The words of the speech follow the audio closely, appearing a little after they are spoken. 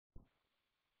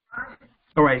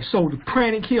All right, so the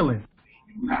pranic healing.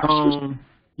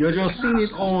 You just seen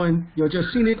it on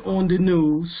the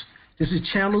news. This is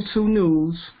Channel 2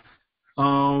 News.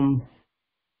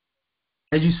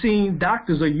 As you've seen,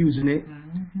 doctors are using it.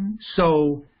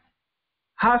 So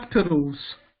hospitals,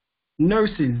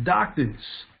 nurses, doctors,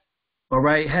 all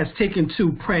right, has taken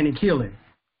to pranic healing.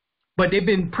 But they've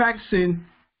been practicing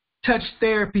touch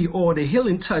therapy, or the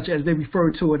healing touch as they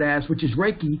refer to it as, which is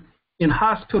Reiki, in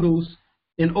hospitals,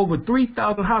 in over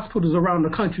 3,000 hospitals around the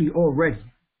country already.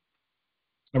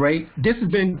 All right, this has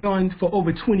been done for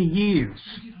over 20 years.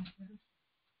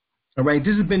 All right,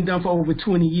 this has been done for over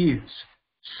 20 years.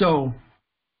 So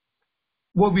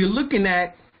what we're looking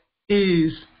at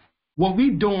is what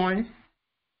we're doing,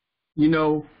 you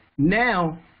know,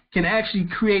 now can actually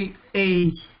create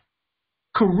a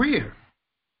career,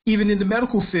 even in the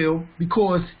medical field,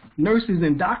 because nurses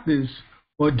and doctors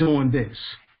are doing this.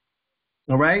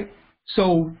 All right?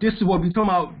 So this is what we're talking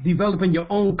about, developing your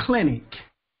own clinic,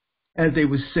 as they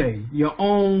would say, your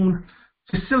own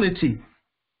facility.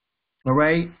 All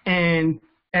right? And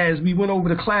as we went over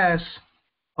the class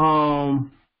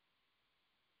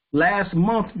last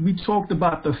month, we talked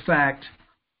about the fact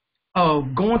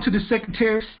of going to the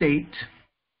Secretary of State.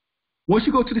 Once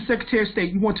you go to the Secretary of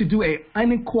State, you want to do an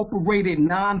unincorporated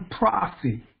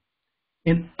nonprofit.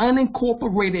 An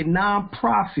unincorporated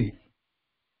nonprofit.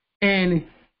 And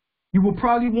you will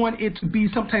probably want it to be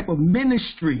some type of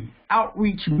ministry,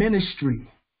 outreach ministry.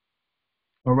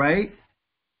 All right?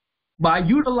 By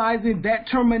utilizing that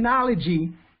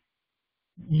terminology,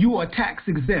 you are tax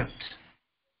exempt.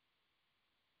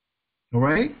 All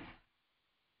right?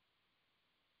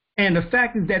 And the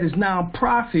fact is that it's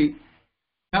nonprofit.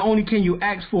 Not only can you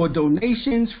ask for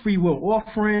donations, free will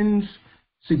offerings,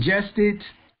 suggested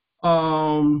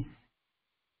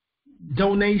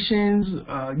donations,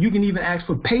 you can even ask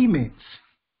for payments.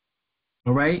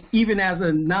 All right? Even as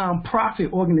a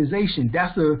nonprofit organization,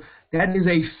 that is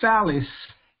a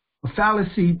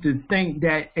fallacy to think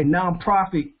that a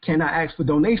nonprofit cannot ask for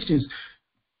donations.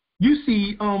 You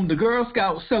see the Girl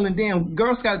Scouts selling damn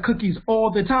Girl Scout cookies all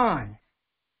the time.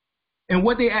 And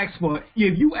what they ask for,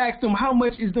 if you ask them how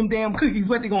much is them damn cookies,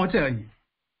 what they gonna tell you?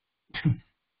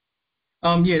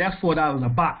 Yeah, that's $4 a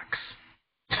box.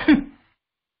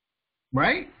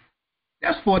 Right?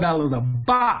 That's $4 a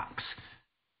box.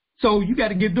 So you got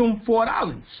to give them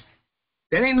 $4.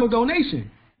 That ain't no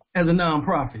donation as a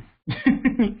nonprofit.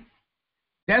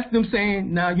 That's them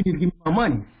saying, "Nah, you need to give me my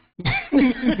money."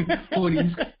 For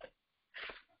these.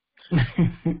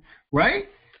 Right?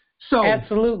 So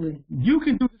absolutely, you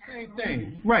can do the same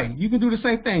thing, right? You can do the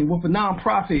same thing with a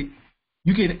nonprofit.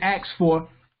 You can ask for,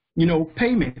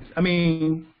 payments. I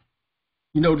mean,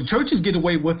 the churches get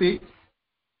away with it,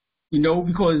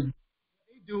 because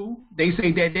they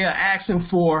say that they're asking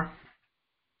for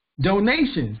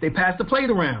donations. They pass the plate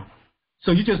around,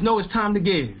 so you just know it's time to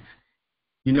give.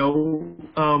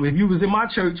 If you was in my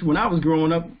church when I was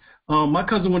growing up, my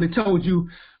cousin would have told you,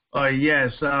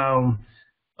 yes.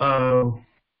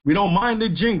 We don't mind the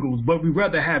jingles, but we'd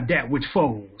rather have that which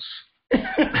folds.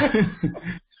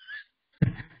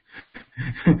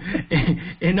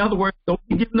 In other words, don't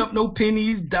be giving up no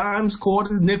pennies, dimes,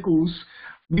 quarters, nickels.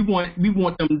 We want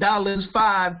them dollars,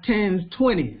 5, 10s,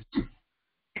 20s,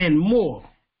 and more.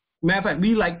 Matter of fact,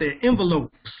 we like the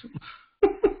envelopes.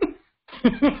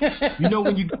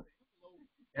 When you go,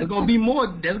 there's gonna be more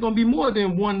than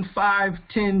 $1, $5,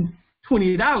 $10,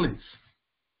 $20.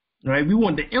 All right, we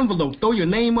want the envelope. Throw your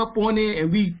name up on it,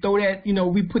 and we throw that.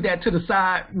 We put that to the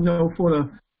side. For the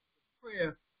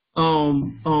prayer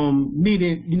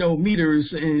meeting.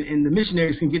 Meters and the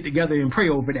missionaries can get together and pray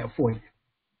over that for you.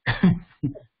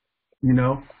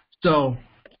 So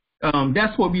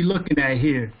that's what we're looking at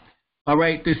here. All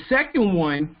right, the second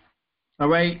one. All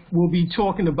right, we'll be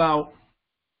talking about.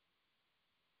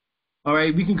 All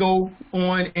right, we can go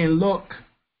on and look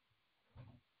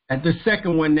at the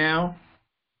second one now.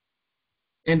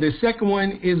 And the second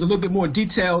one is a little bit more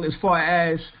detailed as far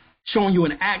as showing you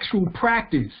an actual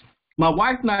practice. My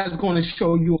wife and I is going to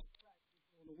show you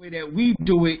the way that we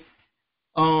do it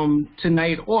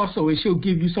tonight also, and she'll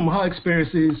give you some of her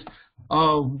experiences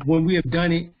of when we have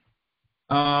done it.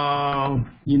 So,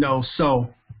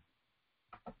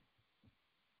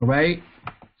 all right.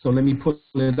 So let me pull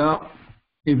it up.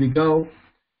 Here we go.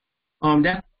 That's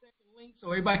the second link,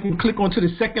 so everybody can click onto the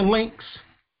second links.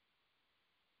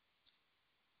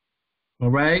 All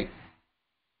right.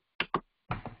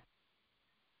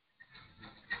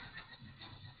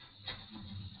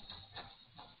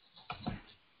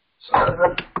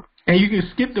 And you can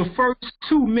skip the first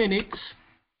 2 minutes.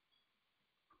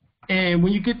 And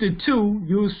when you get to 2,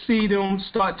 you'll see them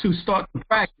start to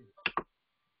practice.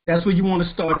 That's where you want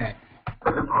to start at.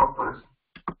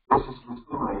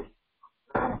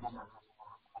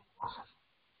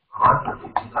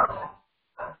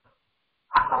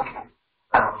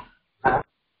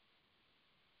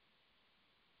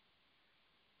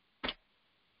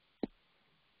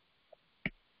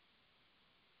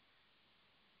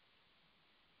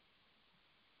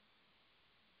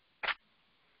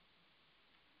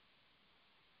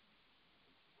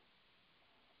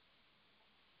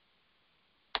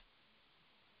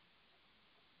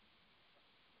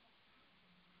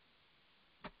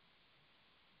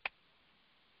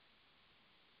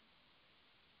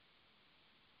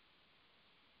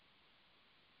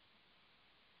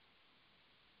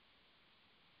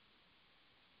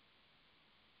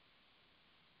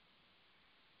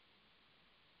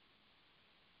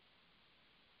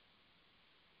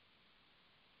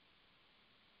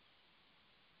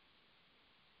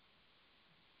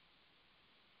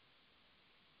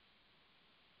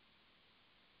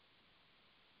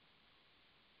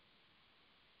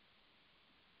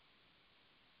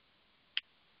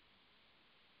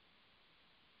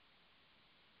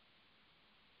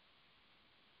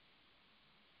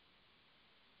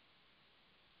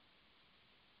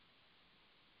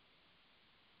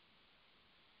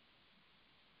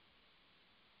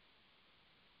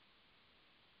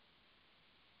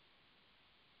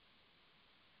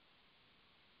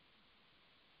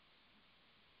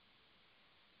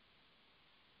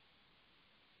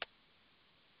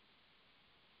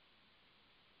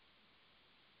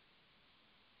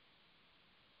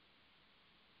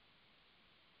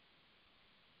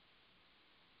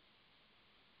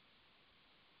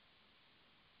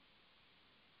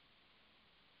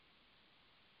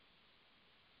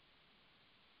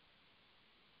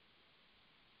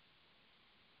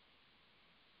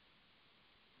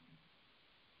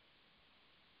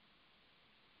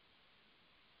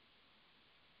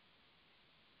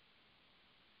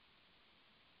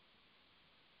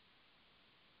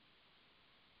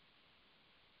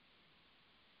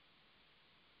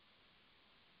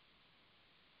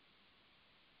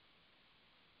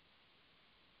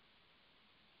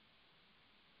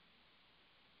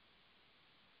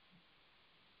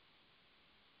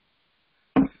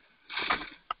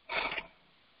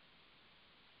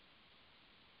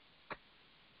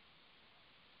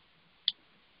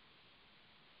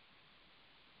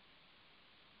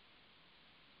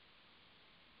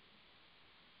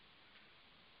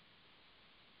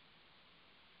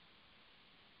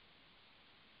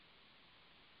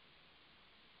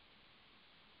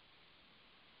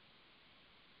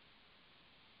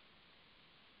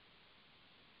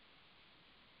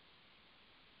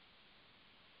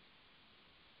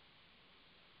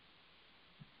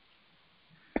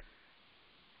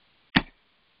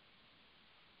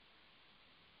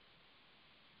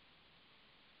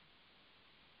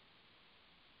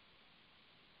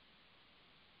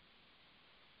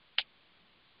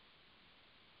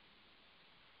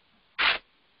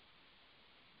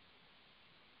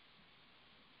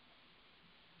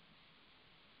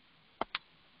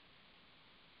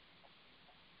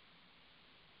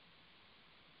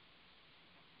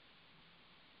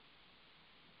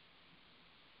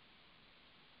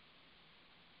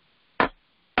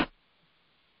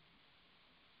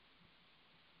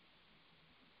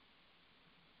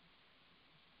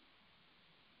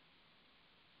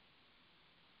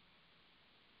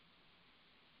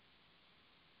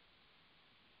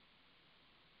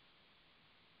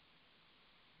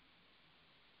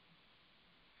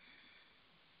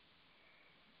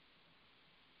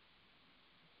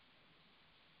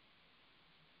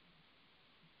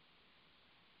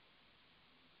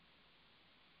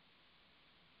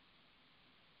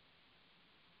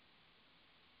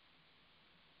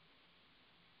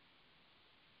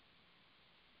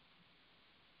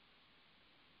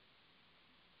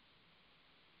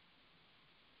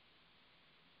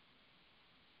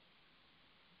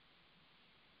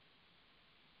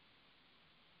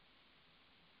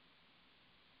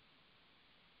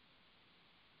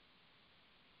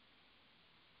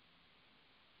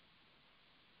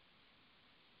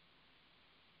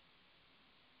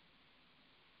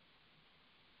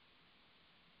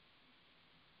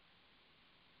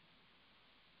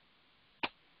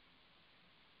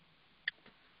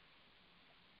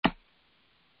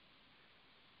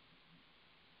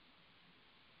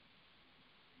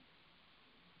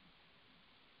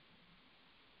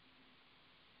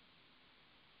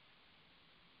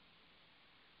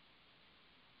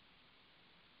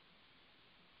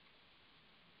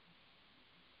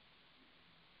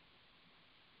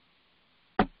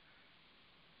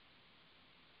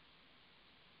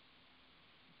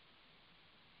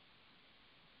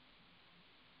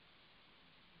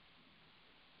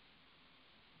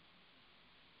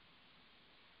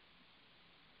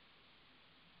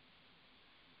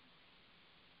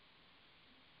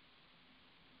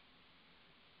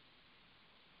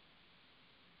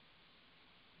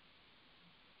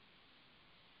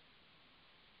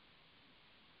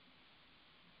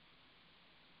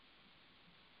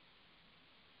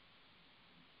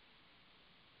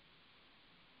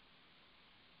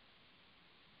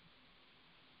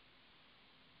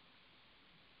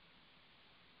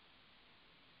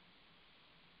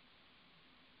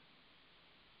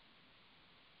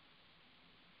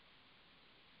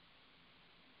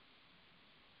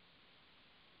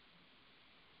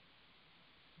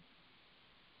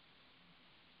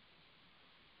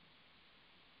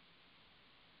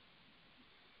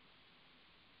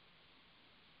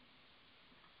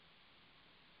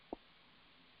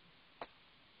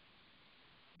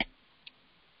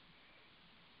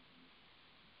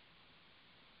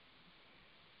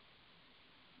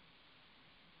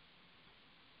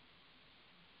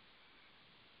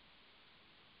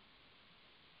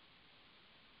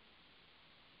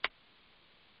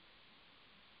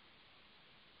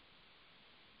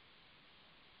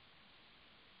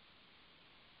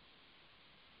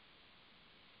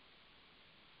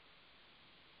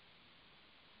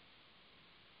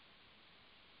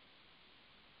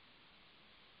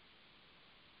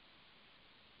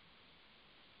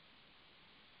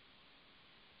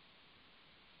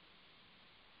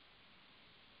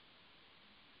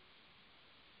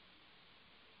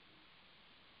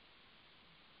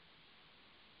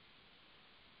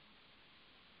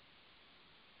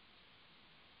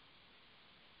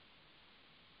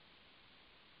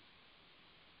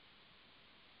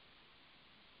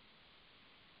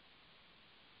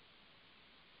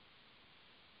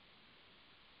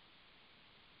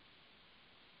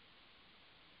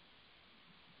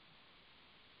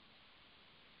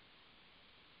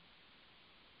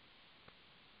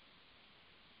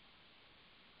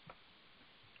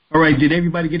 All right, did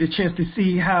everybody get a chance to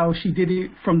see how she did it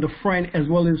from the front as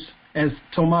well as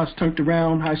Tomas turned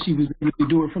around, how she was able to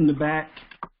do it from the back?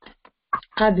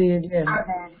 I did, yeah.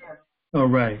 All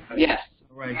right. Yes.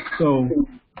 All right, so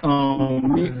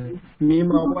me and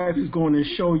my wife is going to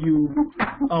show you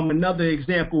another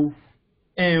example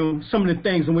and some of the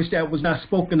things in which that was not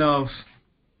spoken of.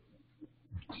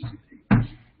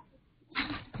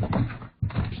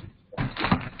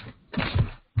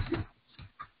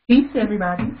 Peace,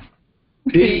 everybody.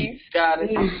 Peace. Got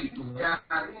it.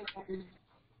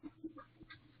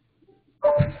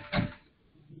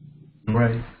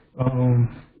 Right.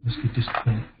 Let's get this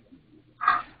thing.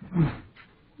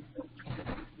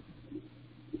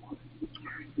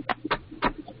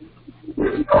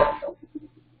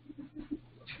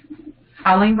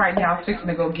 Alim right now is fixing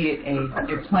to go get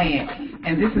a plant,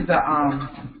 and this is a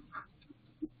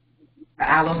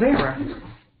aloe vera.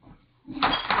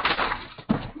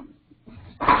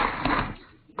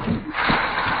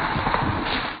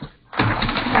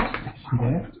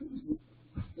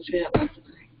 See that?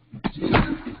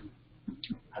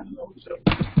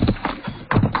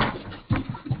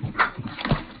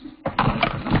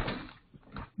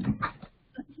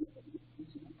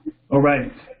 All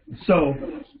right. So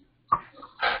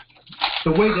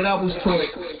the way that I was taught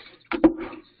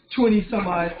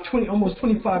almost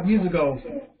 25 years ago,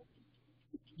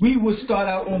 we would start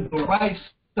out on the right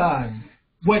side.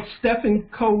 What Stephen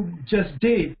Code just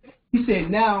did, he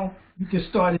said now you can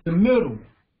start in the middle.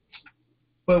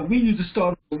 But we used to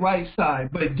start on the right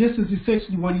side. But this is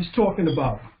essentially what he's talking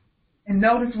about. And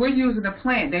notice we're using a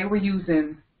plant. They were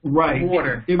using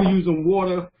water. They were using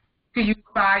water. You can use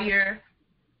fire.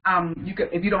 You can,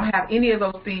 if you don't have any of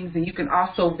those things, then you can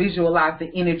also visualize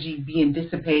the energy being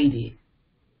dissipated,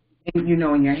 in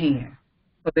your hand.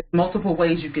 So there's multiple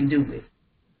ways you can do it.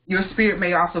 Your spirit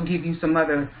may also give you some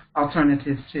other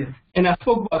alternatives too. And I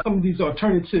spoke about some of these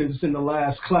alternatives in the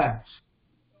last class.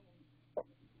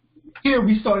 Here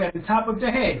we start at the top of the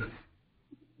head.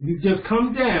 You just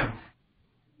come down.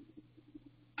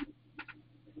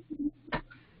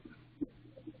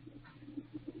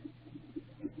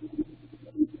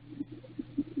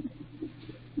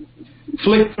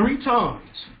 Flick 3 times.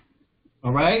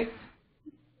 All right?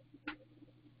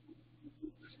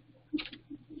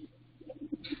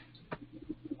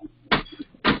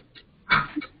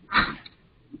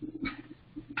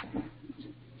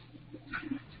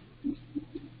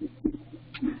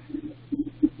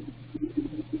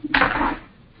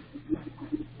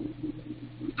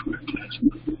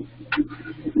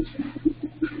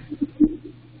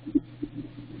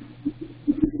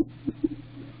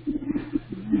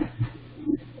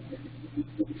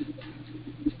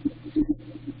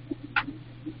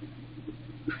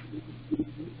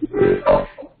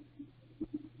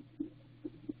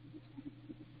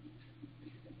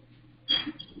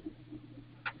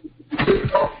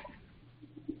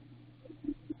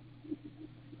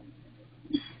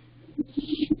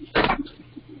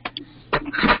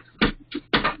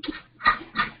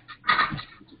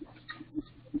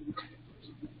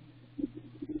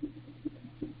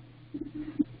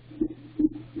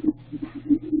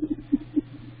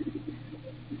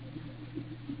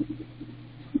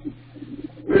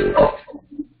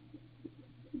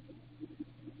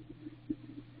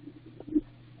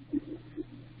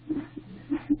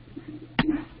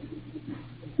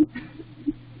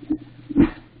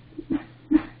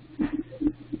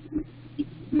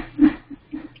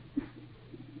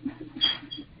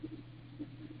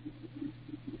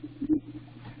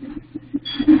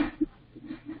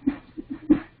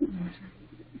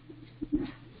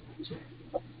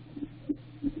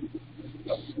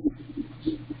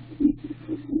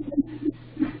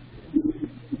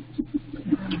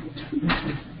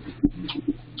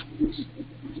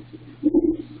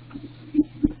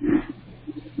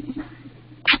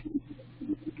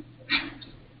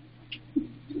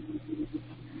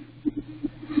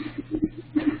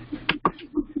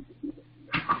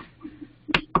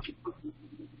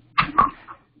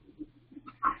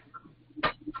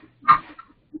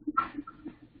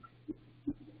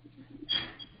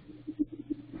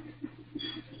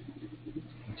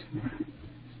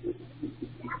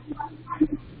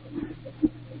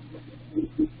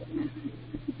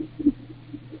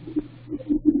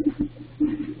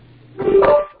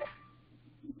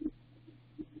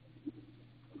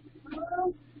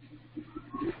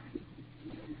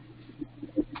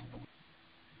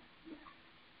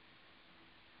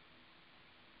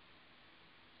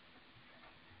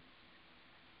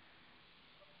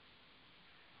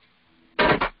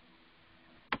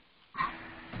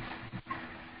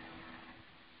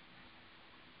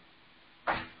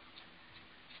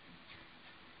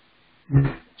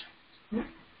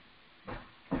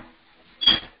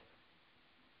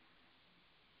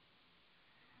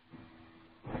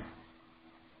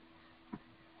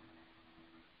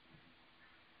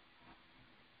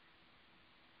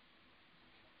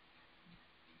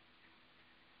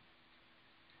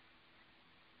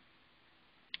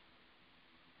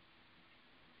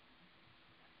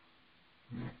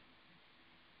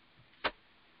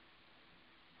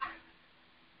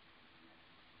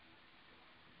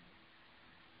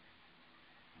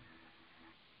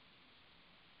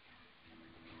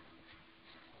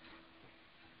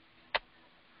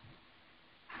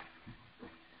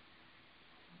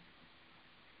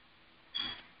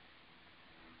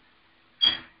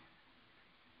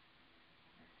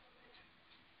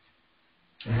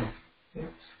 Yes.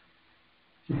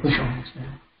 You push on this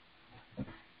now.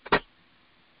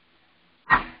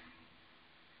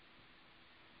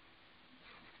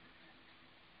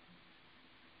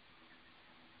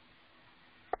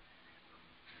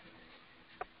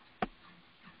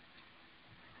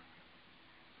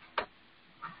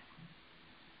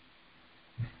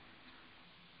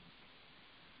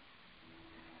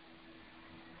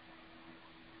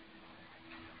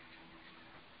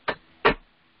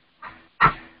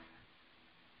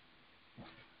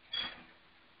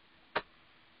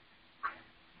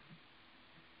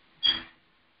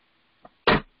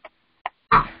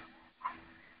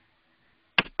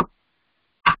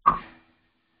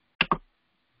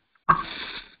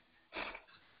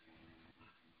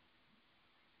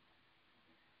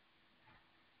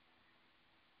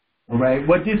 All right,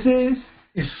 what this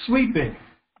is sweeping.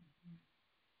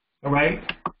 All right.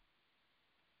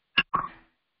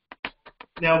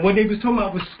 Now, what they was talking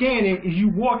about with scanning is you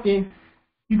walking,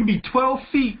 you can be 12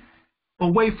 feet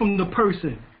away from the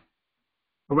person.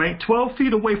 All right, 12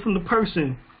 feet away from the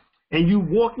person, and you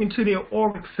walk into their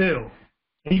auric field.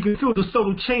 And you can feel the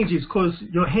subtle changes because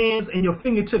your hands and your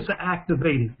fingertips are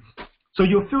activated. So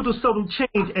you'll feel the subtle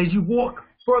change as you walk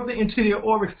further into their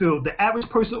auric field. The average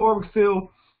person's auric field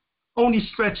only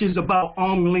stretches about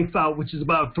arm length out, which is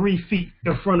about 3 feet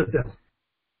in front of them.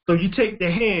 So you take the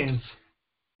hands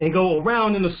and go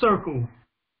around in a circle.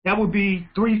 That would be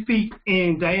 3 feet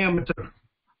in diameter.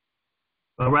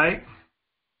 All right?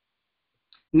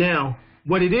 Now,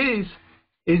 what it is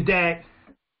that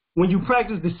when you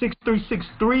practice the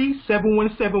 6363,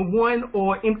 7171,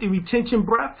 or empty retention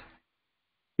breath,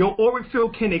 your auric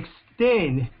field can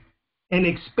extend and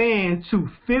expand to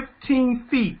 15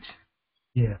 feet.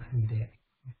 Yeah, I need that.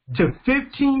 To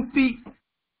 15 feet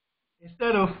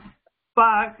instead of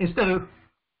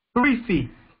 3 feet.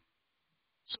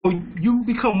 So you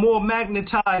become more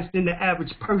magnetized than the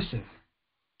average person.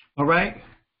 All right?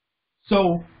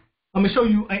 So I'm going to show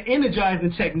you an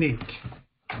energizing technique.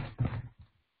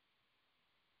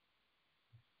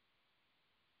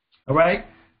 All right?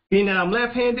 Being that I'm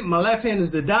left-handed, my left hand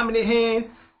is the dominant hand,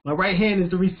 my right hand is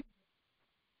the receiver.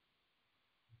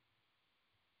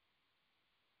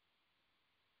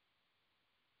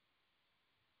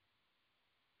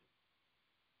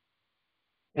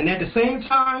 And at the same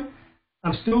time,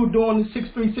 I'm still doing the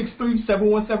 6363,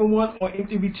 7171, or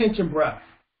empty retention breath.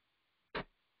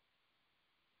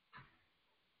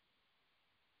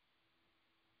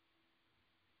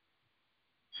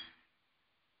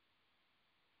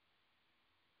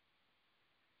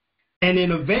 And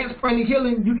in advanced pranic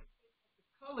healing, you can pick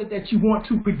the color that you want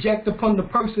to project upon the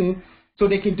person so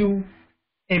they can do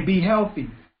and be healthy.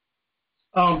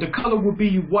 The color will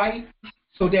be white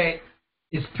so that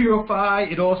it's purified.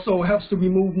 It also helps to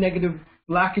remove negative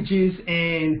blockages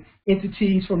and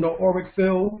entities from the auric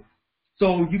field.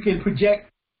 So you can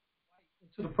project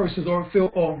into the person's auric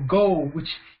field, or gold, which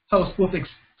helps with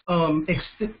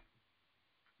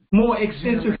more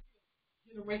extensive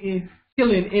generating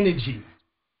healing energy.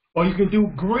 Or you can do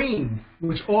green,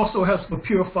 which also helps with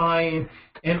purifying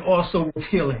and also with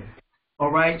healing.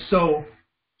 All right, so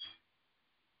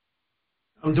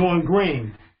I'm doing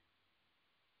green.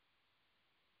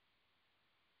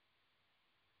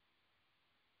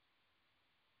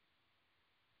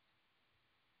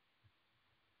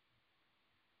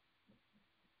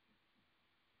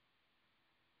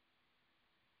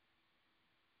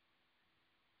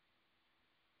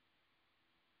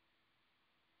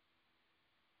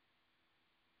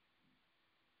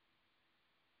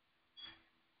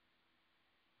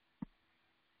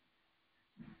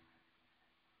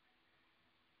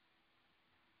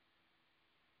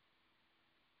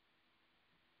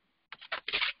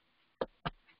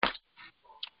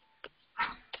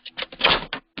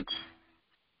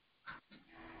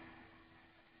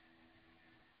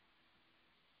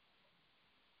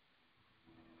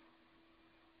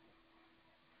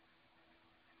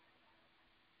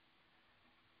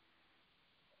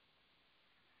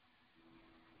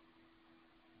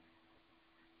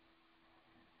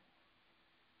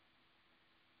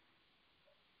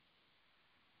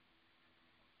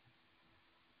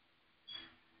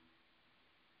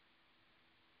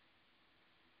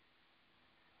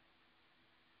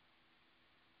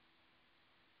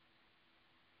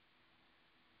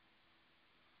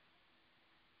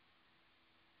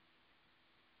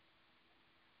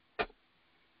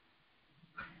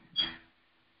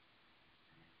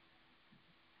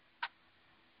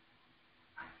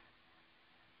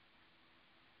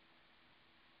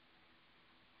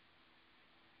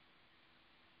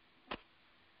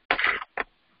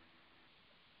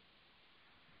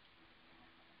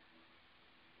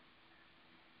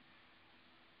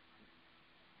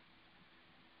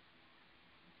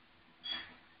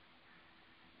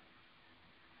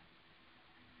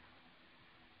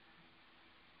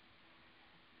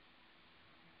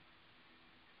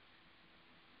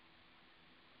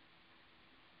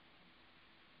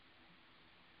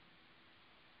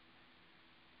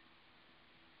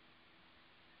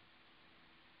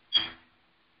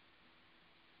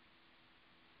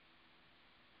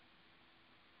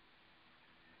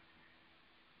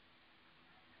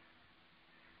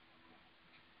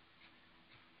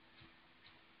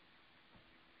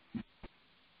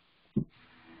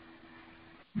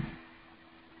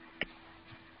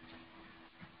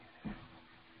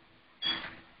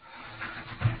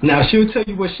 Now, she'll tell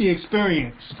you what she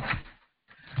experienced.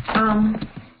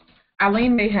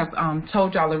 Alim may have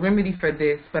told y'all a remedy for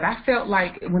this, but I felt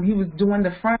like when he was doing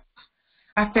the front,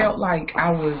 I felt like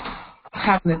I was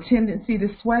having a tendency to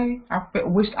sway. At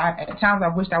times I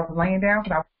wished I was laying down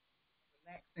because I was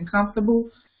relaxed and comfortable.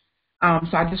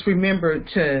 So I just remembered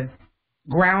to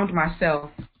ground myself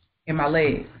in my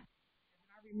legs.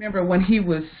 I remember when he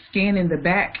was scanning the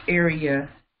back area,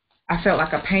 I felt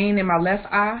like a pain in my left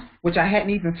eye, which I hadn't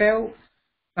even felt.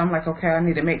 So I'm like, okay, I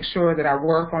need to make sure that I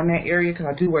work on that area because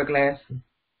I do wear glasses.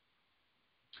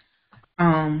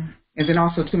 And then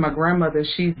also to my grandmother,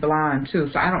 she's blind too.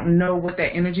 So I don't know what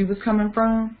that energy was coming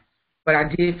from, but I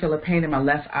did feel a pain in my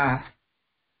left eye,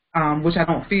 which I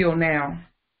don't feel now.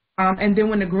 And then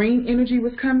when the green energy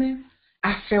was coming,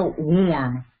 I felt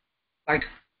warm, like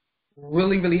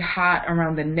really, really hot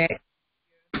around the neck.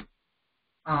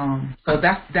 So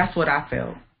that's what I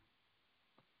felt.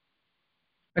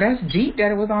 But that's deep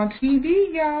that it was on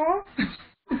TV, y'all.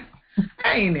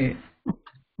 Ain't it?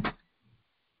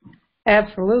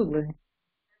 Absolutely.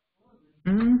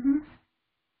 Mm-hmm.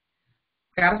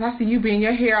 Goddess, I see you be in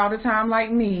your hair all the time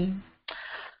like me.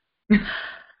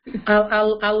 I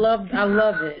love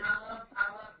it.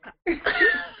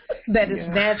 That it's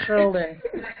natural and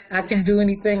I can do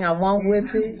anything I want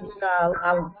with it. You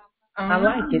know, I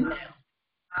like it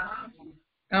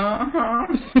now.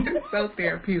 So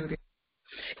therapeutic.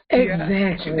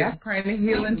 Exactly. Yeah, that's pranic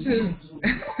healing too.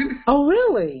 Oh,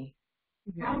 really?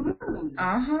 Yeah.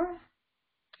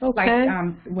 Okay.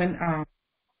 Like when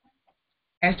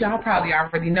as y'all probably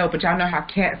already know, but y'all know how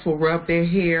cats will rub their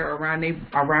hair around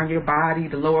your body,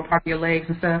 the lower part of your legs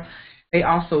and stuff. They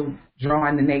also draw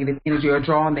in the negative energy or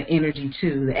draw on the energy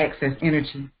too, the excess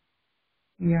energy.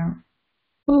 Yeah.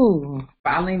 Ooh.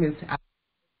 Alim is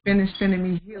finished sending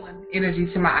me healing energy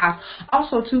to my eyes.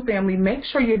 Also, too, family, make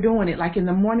sure you're doing it like in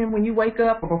the morning when you wake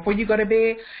up or before you go to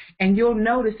bed, and you'll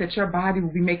notice that your body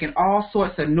will be making all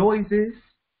sorts of noises,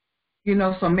 you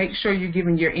know, so make sure you're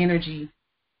giving your energy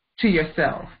to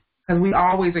yourself because we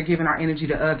always are giving our energy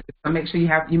to others. So make sure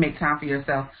you make time for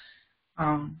yourself.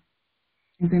 And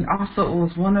then also, it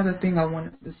was one other thing I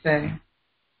wanted to say.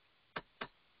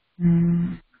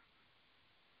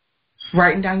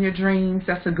 Writing down your dreams,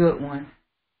 that's a good one.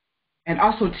 And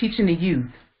also teaching the youth.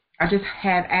 I just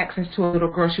had access to a little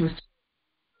girl. She was,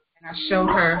 and I showed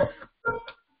her,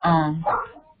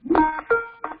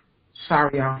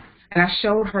 sorry y'all. And I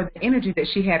showed her the energy that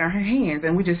she had on her hands.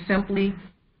 And we just simply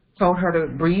told her to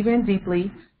breathe in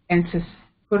deeply and to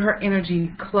put her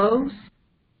energy close,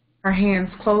 her hands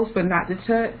close but not to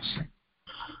touch,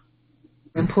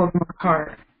 and pull them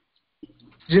apart.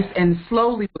 And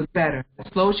slowly was better. The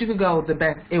slower she could go, the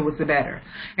better. It was the better.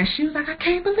 And she was like, I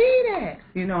can't believe that.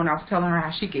 You know, and I was telling her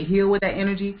how she could heal with that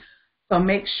energy. So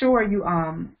make sure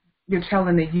you're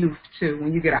telling the youth too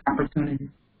when you get an opportunity.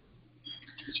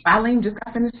 Alim just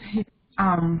got finished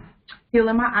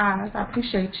healing my eyes. I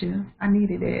appreciate you. I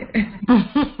needed it.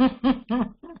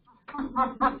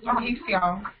 Peace,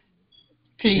 y'all.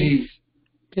 Peace.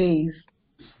 Peace.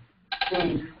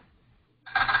 Peace.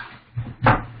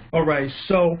 All right,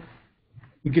 so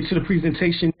we get to the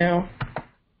presentation now.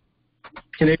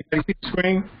 Can everybody see the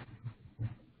screen?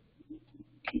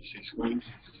 Can you see screens?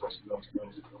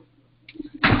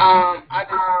 I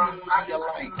just see your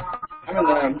light. I'm in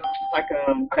the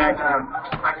background.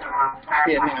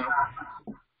 Yeah, now.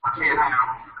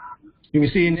 You can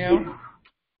see it now?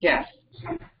 Yes.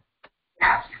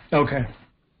 Okay.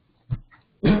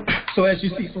 So as you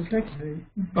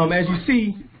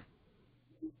see,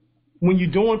 when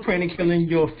you're doing pranic healing,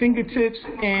 your fingertips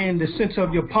and the center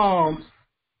of your palms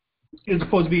is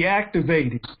supposed to be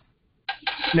activated.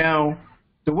 Now,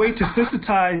 the way to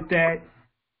sensitize that,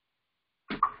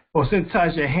 or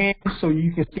sensitize your hands so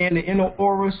you can scan the inner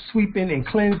aura, sweeping and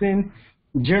cleansing,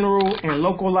 general and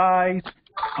localized,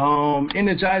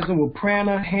 energizing with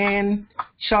prana, hand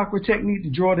chakra technique to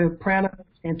draw the prana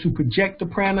and to project the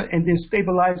prana, and then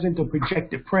stabilizing the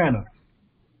projected prana.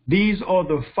 These are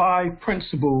the 5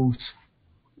 principles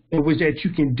in which that you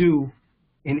can do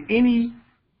in any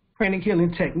pranic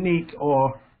healing technique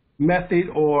or method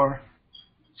or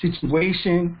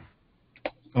situation.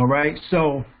 All right.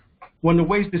 So one of the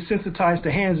ways to sensitize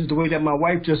the hands is the way that my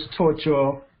wife just taught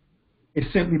y'all.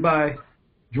 It's simply by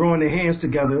drawing the hands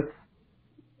together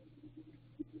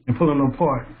and pulling them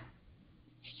apart.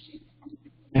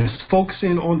 And it's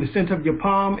focusing on the center of your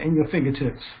palm and your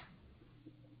fingertips.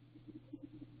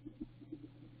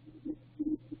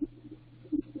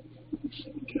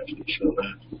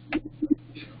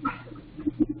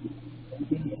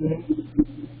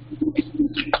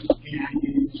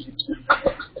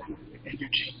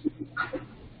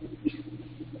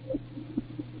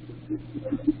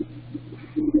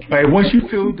 Right. Once you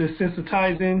feel the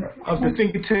sensitizing of the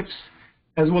fingertips,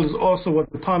 as well as also at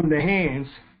the palm of the hands,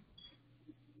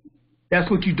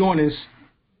 that's what you're doing is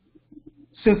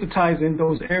sensitizing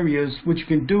those areas. What you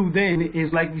can do then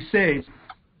is, like we said,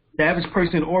 the average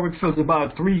person auric field is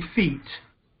about 3 feet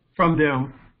from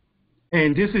them.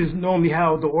 And this is normally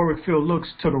how the auric field looks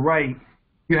to the right.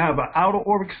 You have an outer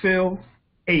auric field,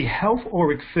 a health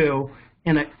auric field,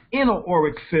 and an inner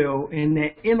auric field. And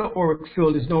that inner auric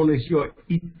field is known as your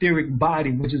etheric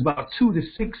body, which is about 2 to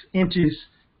 6 inches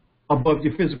above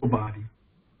your physical body.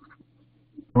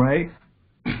 Right?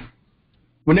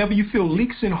 Whenever you feel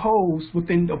leaks and holes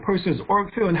within a person's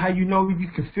auric field, and how you know you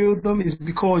can feel them is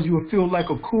because you will feel like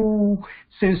a cool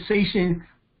sensation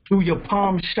through your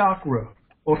palm chakra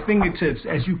or fingertips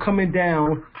as you coming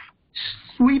down,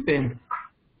 sweeping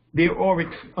their auric,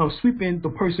 sweeping the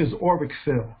person's auric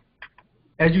field.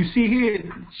 As you see here,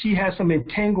 she has some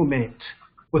entanglement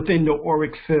within the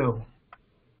auric field,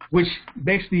 which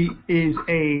basically is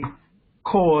a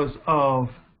cause of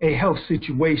a health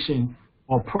situation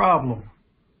or problem.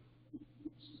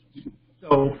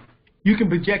 So you can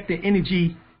project the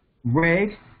energy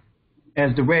red,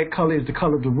 as the red color is the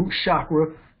color of the root chakra,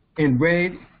 and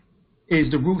red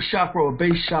is the root chakra or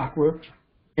base chakra,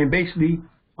 and basically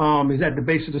is at the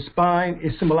base of the spine.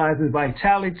 It symbolizes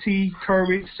vitality,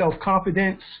 courage,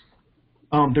 self-confidence.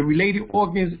 The related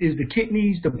organs is the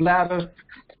kidneys, the bladder,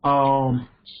 the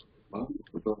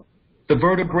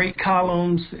vertebrate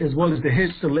columns, as well as the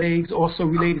hips, the legs, also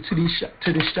related to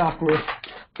this chakra.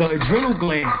 The adrenal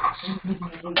glands,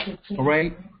 all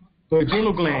right? The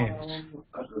adrenal glands.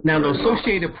 Now, the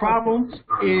associated problems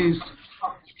is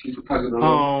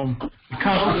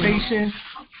constipation,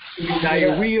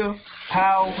 diarrhea,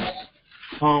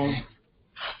 bowels,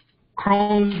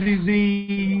 Crohn's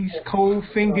disease, cold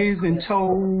fingers and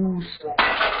toes,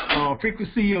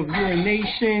 frequency of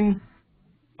urination,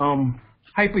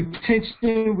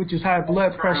 hypertension, which is high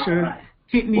blood pressure,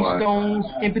 kidney stones,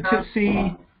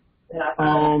 impotency,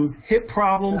 hip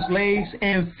problems, legs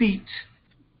and feet.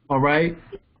 All right.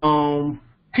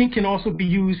 Pink can also be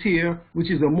used here, which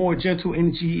is a more gentle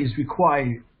energy is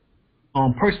required.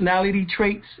 Personality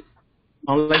traits,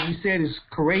 like we said, is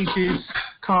courageous,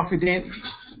 confident,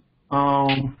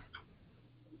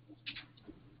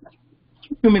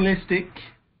 humanistic,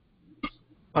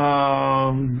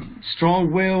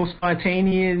 strong-willed,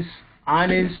 spontaneous,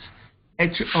 honest,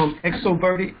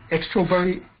 extroverted.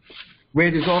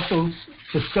 Red is also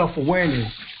for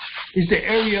self-awareness. It's the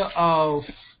area of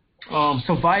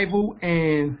survival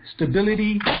and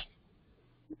stability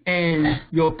and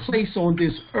your place on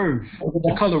this earth.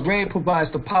 The color red provides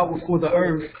the power for the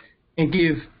earth and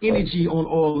gives energy on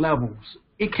all levels.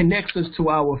 It connects us to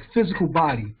our physical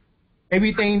body.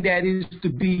 Everything that is to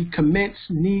be commenced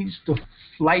needs the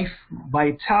life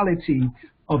vitality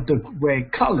of the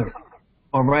red color.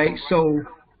 All right, so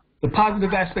the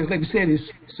positive aspects, like we said, is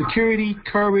security,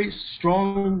 courage,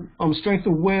 strength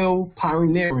of will,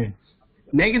 pioneering.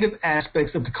 Negative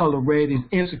aspects of the color red is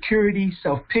insecurity,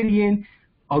 self-pitying,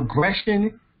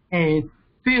 aggression, and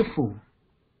fearful.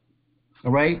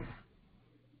 All right?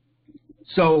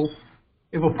 So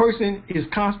if a person is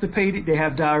constipated, they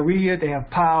have diarrhea, they have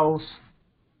piles,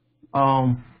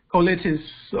 colitis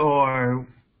or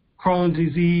Crohn's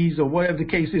disease or whatever the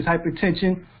case is,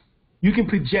 hypertension, you can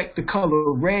project the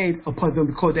color red upon them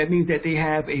because that means that they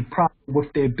have a problem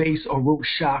with their base or root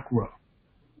chakra.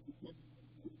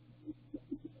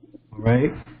 All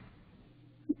right?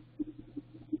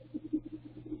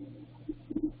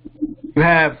 You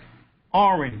have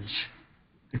orange.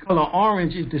 The color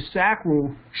orange is the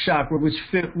sacral chakra, which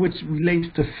relates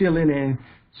to feeling and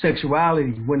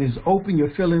sexuality. When it's open, your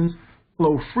feelings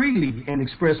flow freely and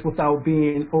express without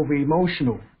being over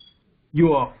emotional.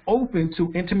 You are open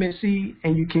to intimacy,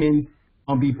 and you can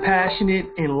be passionate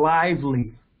and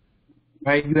lively.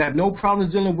 Right? You have no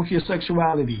problems dealing with your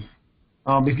sexuality.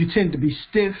 If you tend to be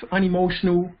stiff,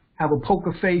 unemotional, have a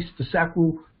poker face, the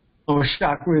sacral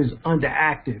chakra is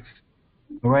underactive.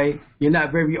 All right? You're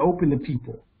not very open to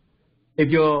people. If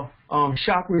your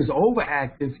chakra is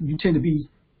overactive, you tend to be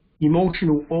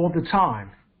emotional all the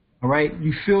time. All right?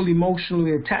 You feel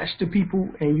emotionally attached to people,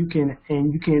 and you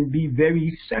can be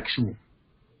very sexual.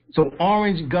 So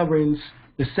orange governs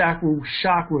the sacral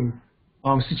chakra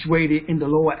situated in the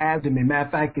lower abdomen. Matter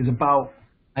of fact, is about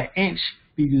an inch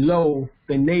below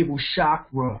the navel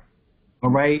chakra. All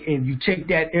right, and you take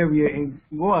that area and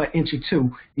an inch or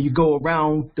two, and you go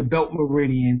around the belt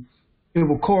meridian. It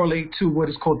will correlate to what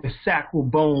is called the sacral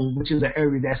bone, which is an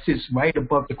area that sits right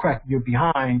above the crack of your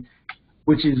behind,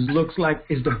 which looks like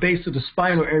is the base of the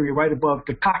spinal area right above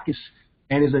the coccyx,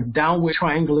 and is a downward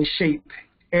triangular shape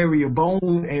area,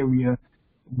 bone area,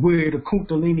 where the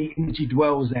Kundalini energy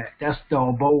dwells at. That's the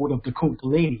abode of the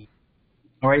Kundalini.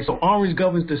 All right, so orange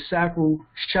governs the sacral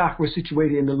chakra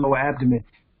situated in the lower abdomen,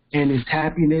 and is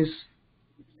happiness,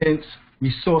 sense,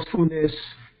 resourcefulness.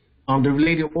 The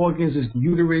related organs is the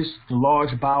uterus, the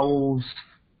large bowels,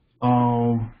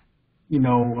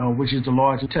 which is the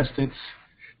large intestines,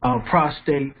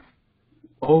 prostate,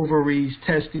 ovaries,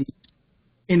 testes.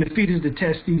 In the fetus, the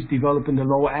testes develop in the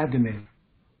lower abdomen,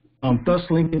 thus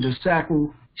linking the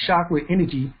sacral chakra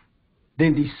energy,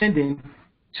 then descending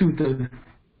to the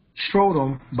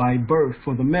scrotum by birth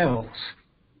for the males.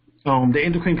 The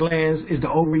endocrine glands is the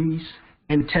ovaries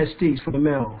and testes for the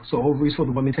male. So ovaries for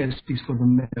the woman, testes for the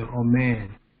male or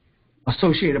man.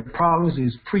 Associated problems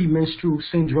is premenstrual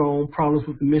syndrome, problems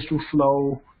with the menstrual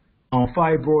flow,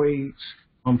 fibroids,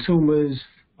 tumors,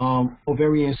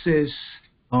 ovarian cysts,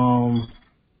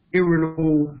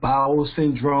 irritable bowel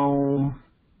syndrome,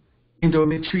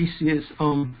 endometriosis,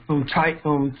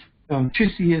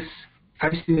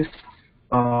 trichitis,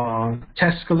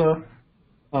 testicular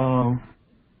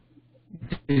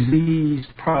disease,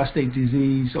 prostate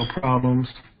disease or problems.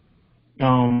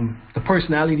 The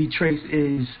personality traits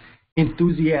is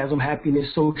enthusiasm,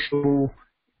 happiness, social,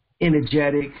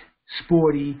 energetic,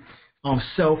 sporty,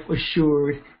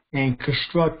 self-assured, and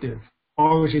constructive.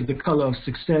 Orange is the color of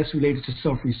success related to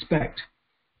self-respect.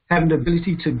 Having the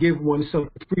ability to give oneself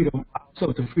the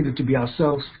freedom to be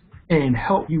ourselves and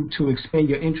help you to expand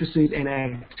your interests and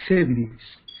activities.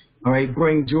 All right,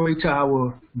 bring joy to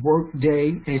our work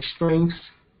day and strengths,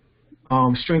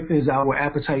 strengthens our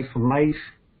appetite for life,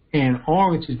 and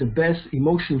orange is the best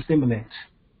emotional stimulant,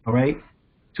 all right,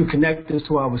 to connect us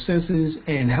to our senses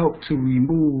and help to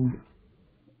remove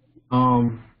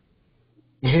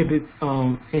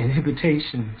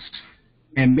inhibitions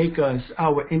and make us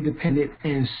independent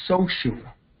and social.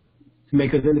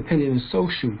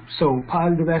 So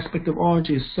positive aspect of orange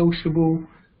is sociable,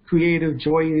 creative,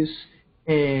 joyous,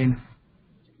 and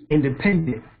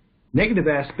independent. Negative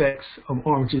aspects of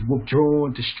orange is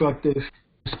withdrawn, destructive,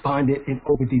 despondent, and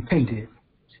overdependent.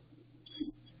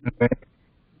 Okay.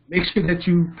 Make sure that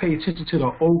you pay attention to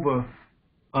the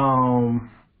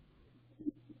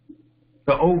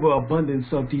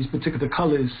overabundance of these particular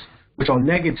colors, which are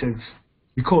negative,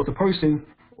 because the person,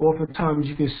 oftentimes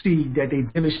you can see that they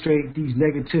demonstrate these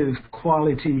negative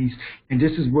qualities, and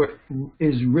this is what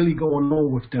is really going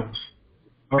on with them.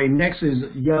 All right, next is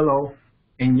yellow,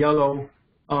 and yellow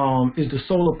is the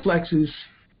solar plexus,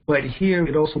 but here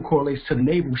it also correlates to the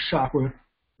navel chakra,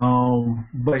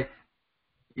 but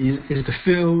is the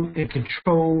feel and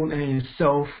control and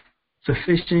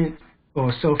self-sufficient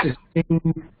or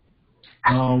self-esteem.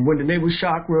 When the navel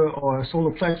chakra or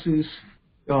solar plexus,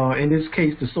 in this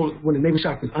case, when the navel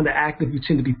chakra is underactive, you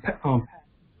tend to be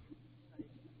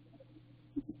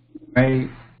right.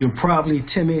 You're probably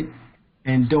timid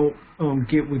and don't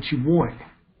get what you want.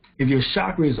 If your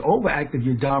chakra is overactive,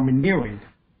 you're domineering,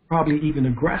 probably even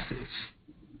aggressive.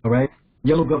 All right.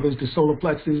 Yellow governs the solar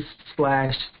plexus /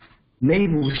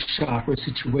 navel chakra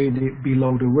situated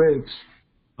below the ribs.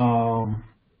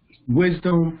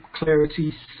 Wisdom,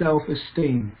 clarity,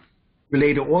 self-esteem.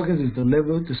 Related organs is the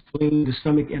liver, the spleen, the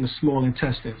stomach, and the small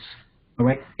intestines. All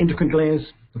right. Endocrine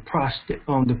glands, the prostate,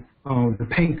 the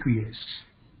pancreas.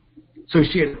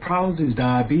 Associated problems is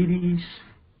diabetes,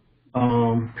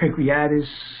 pancreatitis,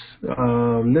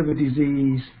 liver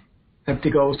disease,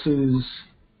 peptic ulcers,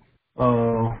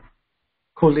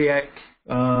 celiac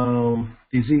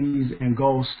disease, and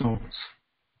gallstones.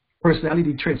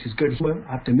 Personality traits is good humor,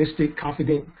 optimistic,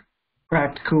 confident,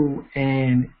 practical,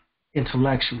 and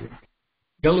intellectual.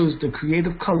 Yellow is the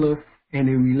creative color, and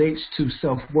it relates to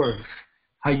self-worth,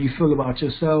 how you feel about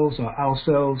yourselves or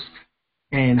ourselves,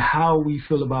 and how we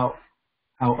feel about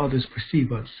how others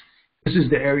perceive us. This is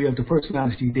the area of the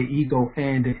personality, the ego,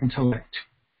 and the intellect.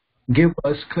 Give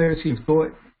us clarity of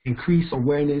thought, increase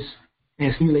awareness,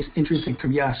 and stimulates interest and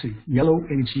curiosity. Yellow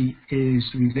energy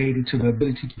is related to the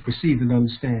ability to perceive and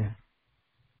understand.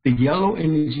 The yellow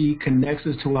energy connects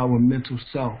us to our mental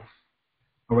self.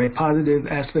 All right, positive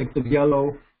aspect of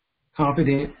yellow,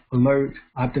 confident, alert,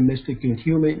 optimistic, and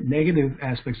human. Negative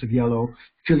aspects of yellow,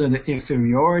 feeling of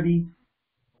inferiority,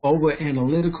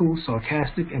 over-analytical,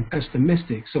 sarcastic, and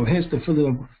pessimistic. So hence the feeling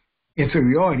of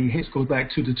inferiority, hence goes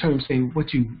back to the term saying,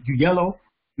 what you yellow,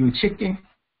 you a chicken.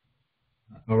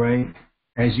 All right,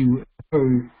 as you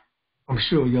heard, I'm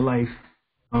sure your life,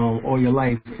 all your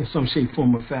life in some shape,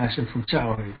 form, or fashion from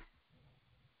childhood.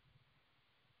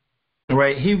 All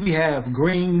right, here we have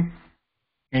green,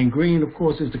 and green, of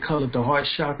course, is the color of the heart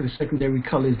chakra. The secondary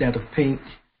color is that of pink.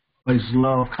 but it's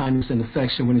love, kindness, and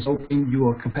affection. When it's open, you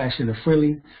are compassionate and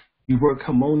friendly. You work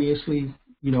harmoniously,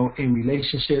 in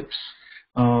relationships.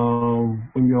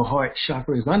 When your heart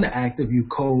chakra is underactive, you're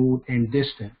cold and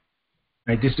distant.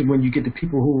 Right? This is when you get the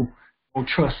people who don't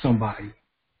trust somebody,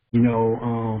 and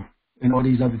all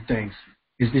these other things.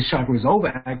 If this chakra is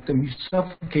overactive, you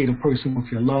suffocate a person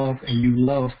with your love, and you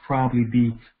love probably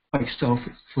be quite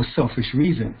selfish for selfish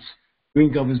reasons.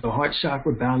 Green governs the heart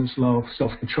chakra, balance, love,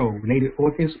 self-control. Related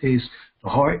organs is the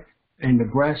heart and the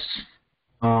breast.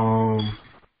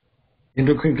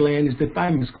 Endocrine gland is the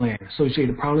thymus gland.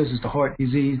 Associated problems is the heart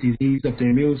disease of the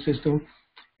immune system.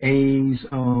 AIDS,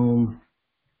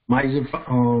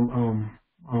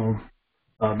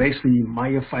 basically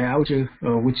myofibrosis,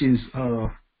 which is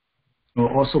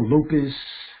also lupus,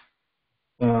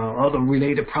 other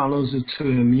related problems to the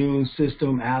immune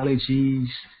system, allergies,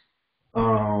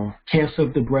 cancer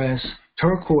of the breast.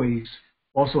 Turquoise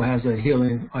also has a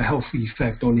healthy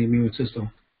effect on the immune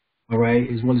system, all right,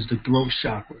 as well as the throat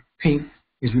chakra. Pink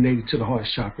is related to the heart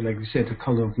chakra, like we said, the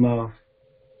color of love.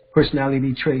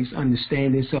 Personality traits,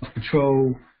 understanding,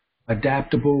 self-control,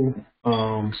 adaptable,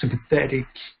 sympathetic,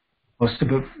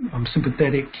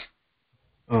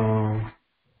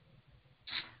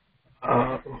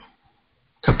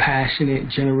 compassionate,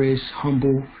 generous,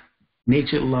 humble,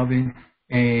 nature-loving,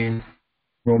 and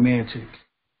romantic.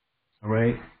 All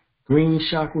right. Green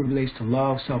chakra relates to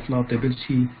love, self-love, the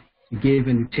ability to give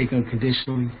and to take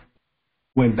unconditionally.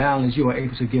 When balanced, you are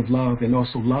able to give love and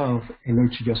also love and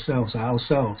nurture yourselves,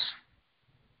 ourselves.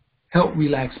 Help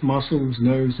relax muscles,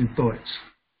 nerves, and thoughts.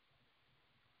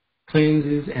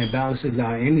 Cleanses and balances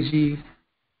our energy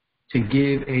to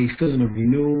give a feeling of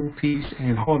renewal, peace,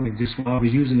 and harmony. This is why I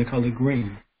was using the color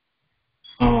green.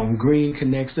 Green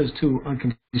connects us to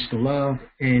unconditional love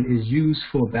and is used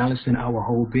for balancing our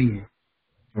whole being.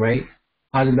 Right?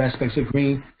 Positive aspects of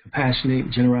green: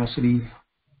 compassionate, generosity,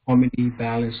 harmony,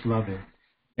 balance, loving.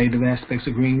 Negative aspects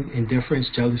of green: indifference,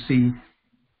 jealousy,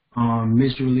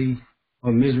 miserly,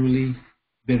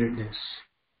 bitterness.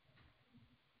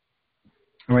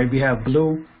 All right, we have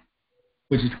blue,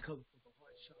 which is the color for the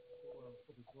heart chakra,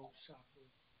 for the throat chakra,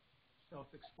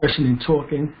 self-expression and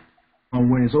talking.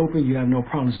 When it's open, you have no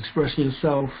problems expressing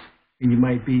yourself, and you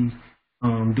might be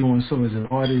doing so as an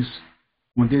artist.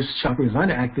 When this chakra is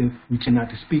underactive, you tend not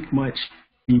to speak much.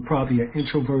 You're probably an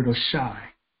introvert or shy.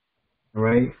 All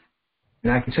right,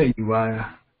 and I can tell you,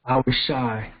 I was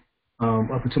shy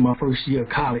up until my first year of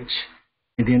college,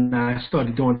 and then I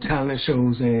started doing talent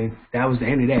shows, and that was the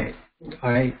end of that.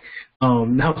 All right.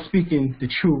 Now speaking the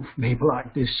truth may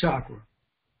block this chakra.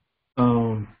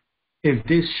 If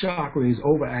this chakra is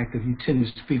overactive, you tend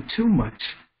to speak too much,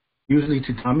 usually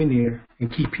to domineer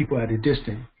and keep people at a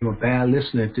distance. You're a bad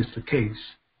listener if this is the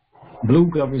case. Blue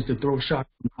governs the throat chakra,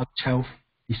 health,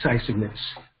 decisiveness.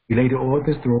 Related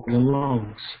organs, throat and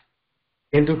lungs.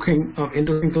 Endocrine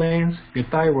glands, your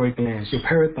thyroid glands, your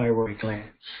parathyroid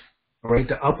glands. All right.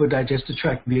 The upper digestive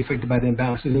tract can be affected by the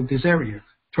imbalances of this area.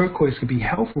 Turquoise can be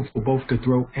helpful for both the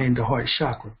throat and the heart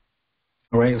chakra.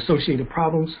 All right, associated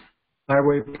problems: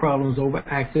 thyroid problems,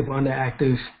 overactive,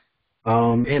 underactive,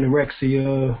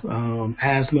 anorexia,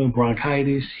 asthma,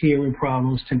 bronchitis, hearing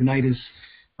problems, tendinitis.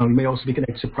 May also be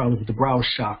connected to problems with the brow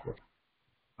chakra.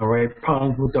 All right,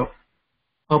 problems with the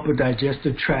upper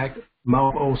digestive tract,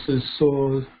 mouth ulcers,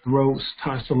 sores, throats,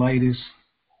 tonsillitis.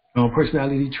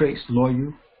 Personality traits: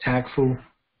 loyal, tactful,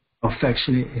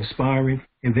 affectionate, inspiring,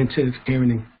 inventive,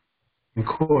 caring, and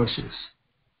cautious.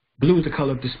 Blue is the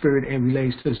color of the spirit and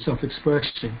relates to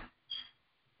self-expression.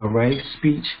 All right,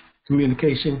 speech,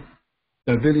 communication,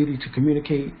 the ability to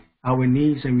communicate our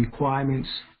needs and requirements,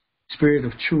 spirit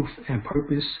of truth and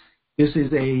purpose. This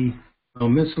is a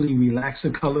mentally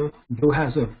relaxing color. Blue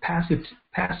has a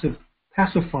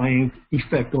pacifying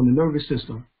effect on the nervous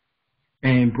system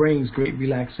and brings great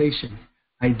relaxation.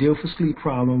 Ideal for sleep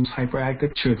problems,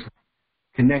 hyperactive children.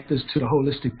 Connect us to the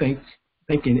holistic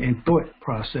thinking and thought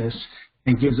process,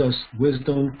 and gives us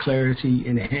wisdom, clarity,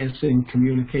 enhancing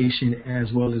communication,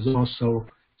 as well as also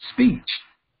speech.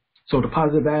 So the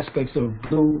positive aspects of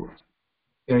blue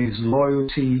is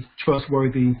loyalty,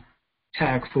 trustworthy,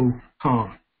 tactful,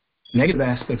 calm. Negative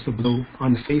aspects of blue: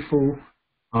 unfaithful,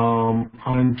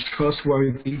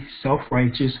 untrustworthy,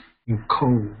 self-righteous, and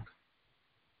cold.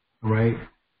 All right.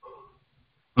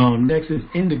 Next is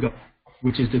indigo,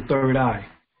 which is the third eye.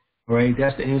 All right,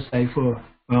 that's the insight for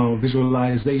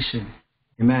visualization,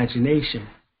 imagination,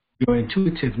 your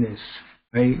intuitiveness.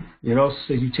 Right. It also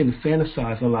says you tend to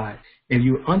fantasize a lot. If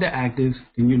you're underactive,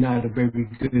 then you're not very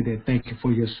good at thinking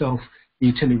for yourself.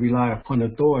 You tend to rely upon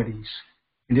authorities,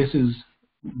 and this is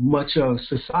much of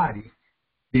society.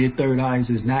 their third eyes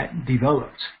is not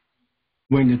developed.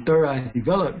 When the third eye is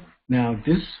developed, now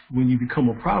this when you become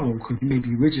a problem because you may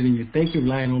be rigid in your thinking,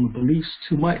 relying on the beliefs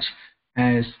too much,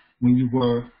 as when you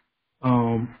were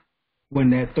when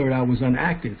that third eye was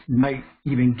inactive. You might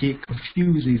even get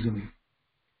confused easily.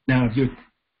 Now, if your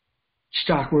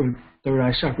chakra, third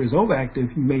eye chakra is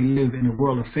overactive, you may live in a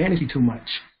world of fantasy too much,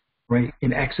 right?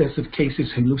 In excessive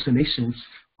cases, hallucinations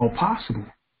are possible,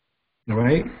 all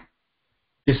right?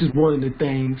 This is one of the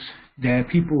things that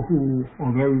people who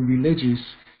are very religious,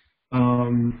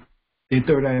 their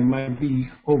third eye might be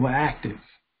overactive,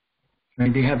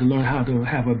 right? They have to learn how to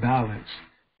have a balance.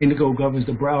 Indigo governs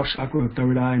the brow chakra,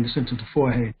 third eye, in the center of the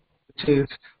forehead.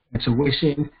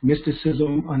 Intuition,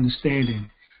 mysticism, understanding.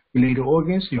 Related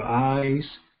organs, your eyes,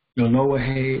 your lower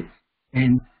head,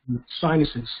 and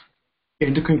sinuses.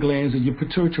 Endocrine glands are your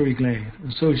pituitary gland.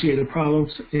 Associated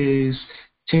problems is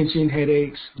tension,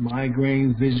 headaches,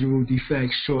 migraines, visual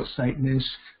defects, short-sightedness,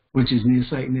 which is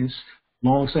nearsightedness,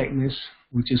 long-sightedness,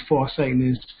 which is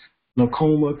farsightedness,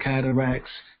 glaucoma,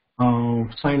 cataracts,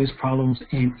 sinus problems,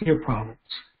 and ear problems.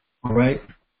 All right.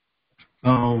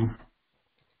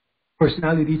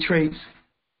 Personality traits: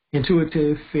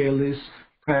 intuitive, fearless,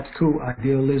 practical,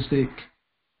 idealistic,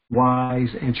 wise,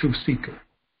 and truth seeker.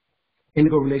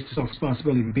 Indigo relates to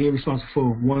self-responsibility, being responsible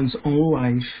for one's own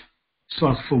life,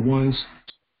 responsible for one's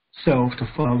self to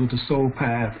follow the soul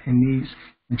path and needs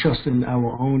and trust in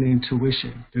our own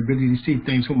intuition, the ability to see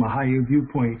things from a higher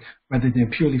viewpoint rather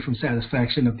than purely from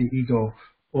satisfaction of the ego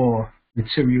or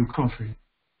material comfort.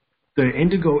 The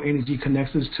indigo energy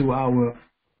connects us to our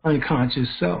unconscious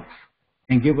self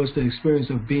and give us the experience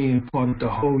of being part of the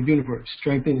whole universe,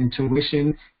 strengthen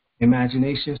intuition,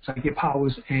 imagination, psychic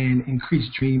powers, and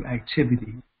increased dream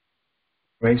activity.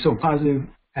 Right? So positive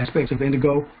aspects of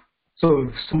indigo. So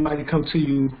if somebody comes to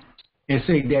you and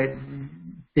say that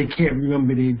they can't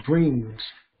remember their dreams,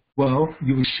 well,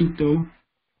 you would shoot them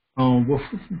with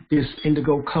this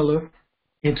indigo color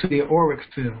into their auric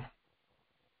field.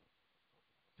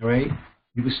 All right?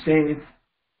 You would stand,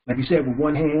 like you said, with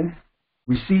one hand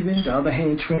receiving, the other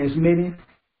hand transmitting,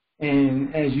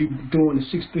 and as you doing the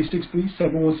 6363,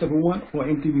 7171, or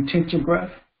empty retention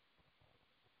breath,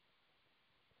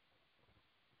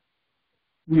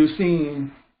 you're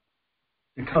seeing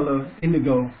the color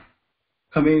indigo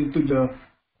come in through the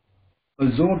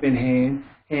absorbing hand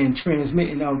and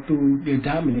transmitting out through your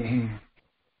dominant hand.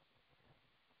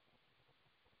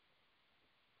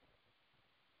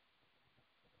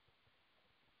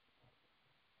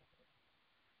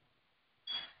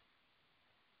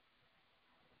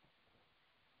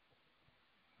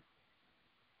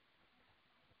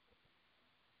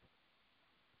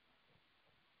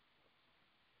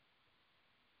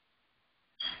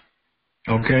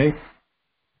 Okay,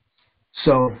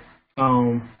 so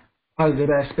positive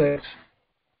aspects: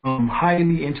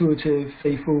 highly intuitive,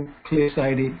 faithful,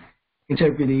 clear-sighted,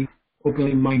 integrity,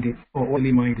 openly minded or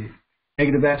orderly minded.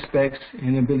 Negative aspects: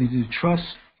 inability to trust,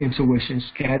 intuition,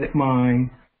 scattered mind,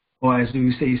 or as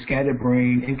we say, scattered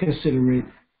brain, inconsiderate,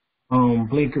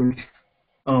 blinkered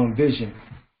vision.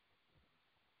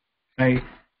 Right.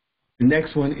 The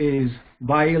next one is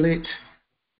violet,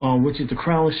 which is the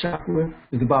crown chakra.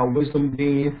 It's about wisdom,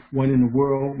 being one in the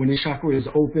world. When this chakra is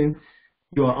open,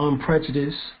 you are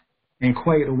unprejudiced and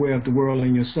quite aware of the world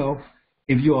and yourself.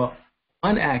 If you are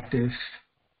unactive,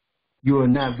 you are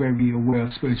not very aware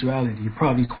of spirituality. You're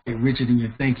probably quite rigid in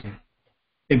your thinking.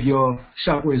 If your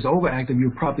chakra is overactive,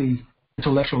 you're probably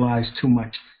intellectualized too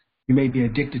much. You may be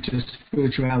addicted to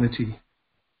spirituality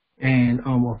and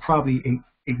are probably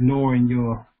ignoring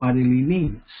your bodily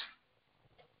needs.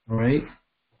 All right?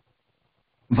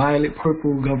 Violet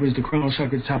purple governs the crown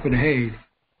chakra at the top of the head.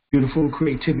 Beautiful,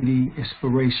 creativity,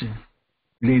 inspiration.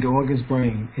 Related organs: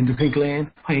 brain, endocrine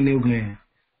gland, pineal gland.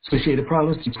 Associated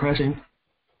problems: depression,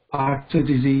 Parkinson's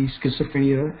disease,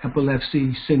 schizophrenia,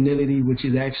 epilepsy, senility, which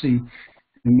is actually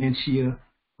dementia,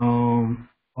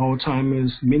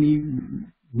 Alzheimer's, many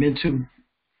mental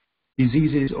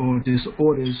diseases or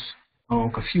disorders,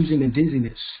 confusion and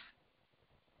dizziness.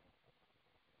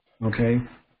 Okay.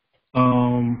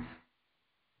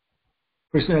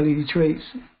 Personality traits: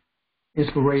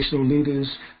 inspirational leaders,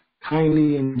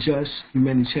 kindly and just,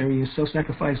 humanitarian,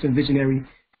 self-sacrificing, visionary,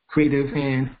 creative,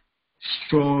 and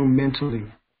strong mentally.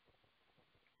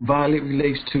 Violet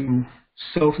relates to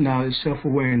self-knowledge,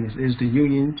 self-awareness. Is the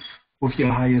union with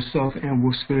your higher self and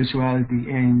with spirituality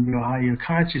and your higher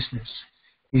consciousness.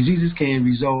 Diseases can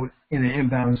result in an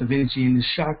imbalance of energy in this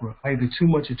chakra, either too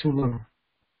much or too little.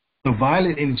 The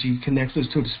violet energy connects us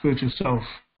to the spiritual self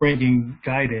bringing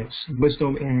guidance,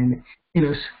 wisdom, and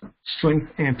inner strength,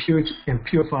 and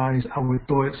purifies our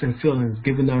thoughts and feelings,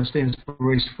 giving us the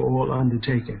inspiration for all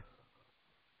undertaking.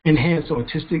 Enhance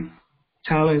artistic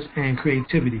talents and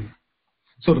creativity.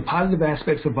 So the positive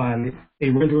aspects of violet: a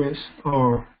reverence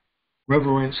for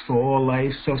all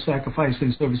life, self-sacrifice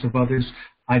in service of others,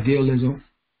 idealism,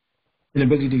 an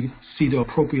ability to see the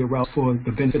appropriate route for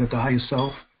the benefit of the higher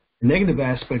self. The negative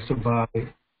aspects of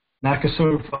violet: not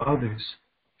concern for others,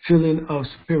 feeling of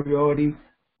superiority,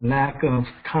 lack of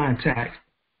contact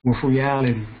with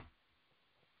reality.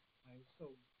 So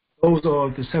those are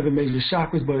the 7 major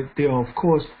chakras, but there are, of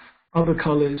course, other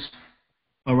colors.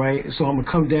 All right, so I'm going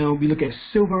to come down. We look at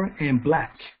silver and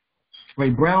black.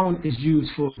 Right, brown is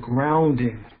used for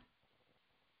grounding.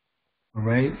 All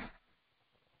right.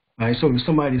 All right, so if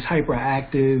somebody's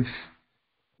hyperactive,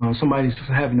 somebody's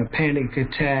having a panic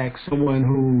attack, someone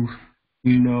who,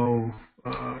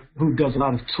 who does a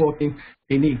lot of talking,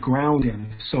 they need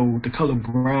grounding. So the color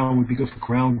brown would be good for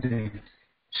grounding.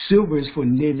 Silver is for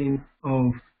knitting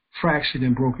of fractured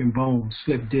and broken bones,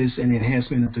 slip discs, and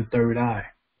enhancement of the third eye.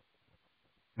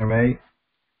 All right.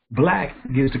 Black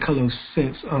gives the color of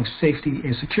sense of safety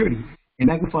and security. It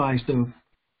magnifies the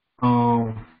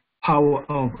power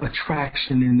of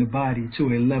attraction in the body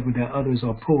to a level that others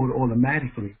are pulled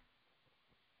automatically.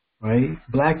 Right?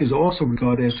 Black is also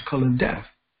regarded as the color of death.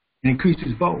 It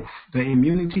increases both the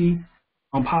immunity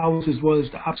on powers as well as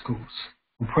the obstacles,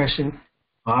 oppression,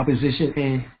 opposition,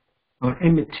 and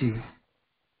enmity.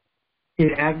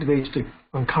 It activates the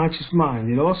unconscious mind.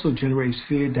 It also generates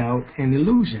fear, doubt, and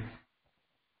illusion.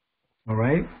 All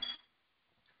right?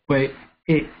 But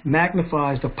it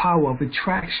magnifies the power of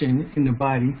attraction in the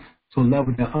body to a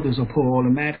level that others are pulled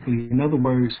automatically. In other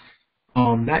words,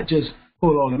 not just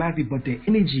pulled automatically, but their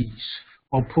energies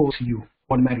are pulled to you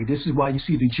automatically. This is why you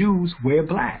see the Jews wear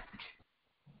black.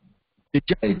 The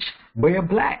judge wear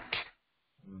black.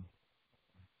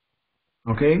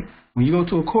 Okay? When you go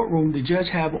to a courtroom, the judge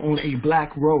have on a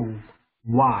black robe.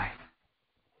 Why?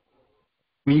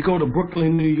 When you go to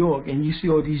Brooklyn, New York, and you see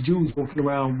all these Jews walking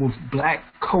around with black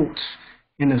coats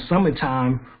in the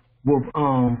summertime with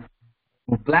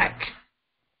black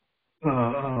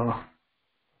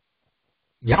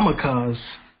yarmulkes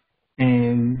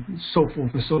and so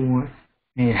forth and so on,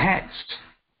 and hats,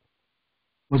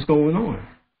 what's going on?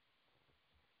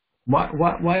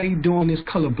 Why are you doing this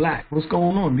color black? What's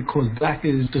going on? Because black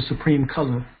is the supreme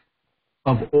color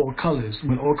of all colors.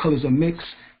 When all colors are mixed,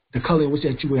 the color in which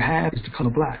that you would have is the color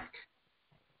black.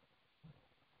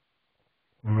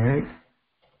 All right.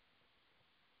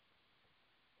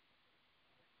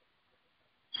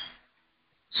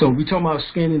 So we talking about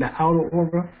scanning the outer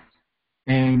aura,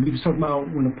 and we was talking about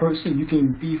when a person, you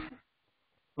can be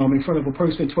in front of a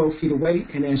person 12 feet away,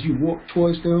 and as you walk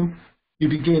towards them, you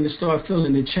begin to start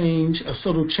feeling a change, a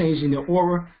subtle change in the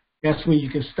aura. That's when you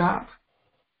can stop.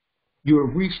 You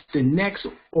have reached the next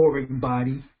auric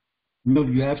body.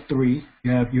 Remember, you have 3.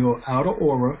 You have your outer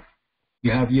aura, you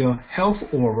have your health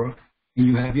aura, and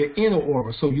you have your inner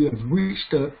aura. So you have reached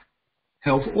the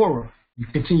health aura. You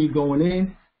continue going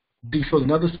in. Do you feel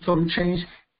another subtle change?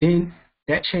 Then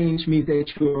that change means that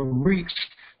you have reached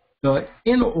the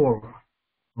inner aura.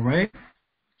 All right?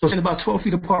 So stand about 12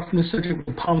 feet apart from the subject with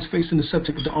the palms facing the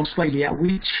subject with the arms slightly out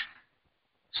reach.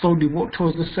 Slowly walk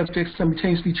towards the subject,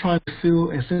 simultaneously trying to feel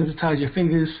and sensitize your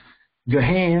fingers, your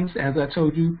hands, as I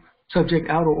told you. Subject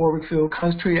outer auric field.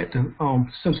 Concentrate at the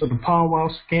center of the palm while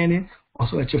scanning,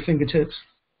 also at your fingertips.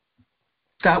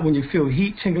 Stop when you feel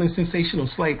heat, tingling sensation, or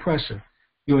slight pressure.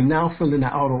 You are now feeling the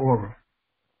outer aura.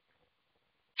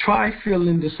 Try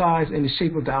feeling the size and the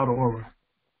shape of the outer aura.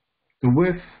 The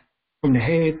width from the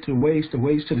head to the waist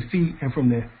to the feet, and from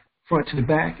the front to the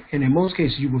back. And in most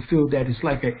cases, you will feel that it's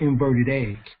like an inverted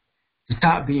egg, the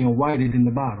top being wider than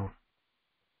the bottom.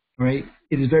 Right?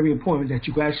 It is very important that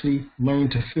you actually learn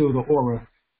to feel the aura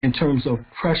in terms of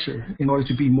pressure in order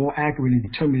to be more accurate in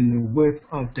determining the width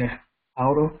of the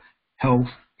outer, health,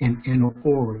 and inner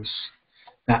auras.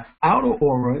 The outer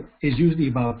aura is usually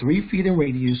about 3 feet in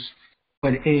radius,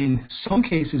 but in some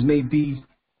cases may be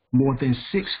more than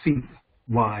 6 feet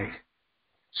wide.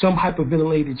 Some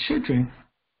hyperventilated children,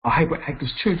 or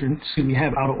hyperactive children,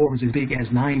 have outer auras as big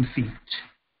as 9 feet.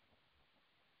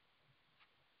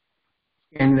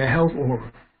 And the health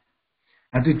aura.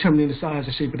 After determining the size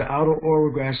and shape of the outer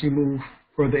aura, gradually move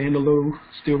further in a little,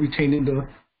 still retaining the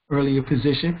earlier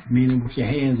position, meaning with your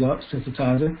hands up,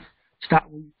 sensitizing. Stop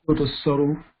when you feel the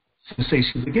subtle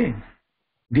sensations again.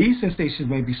 These sensations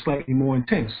may be slightly more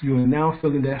intense. You are now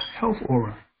feeling the health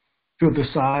aura. Feel the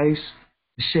size,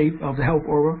 the shape of the health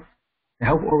aura. The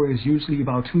health aura is usually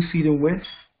about 2 feet in width.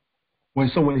 When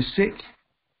someone is sick,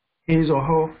 his or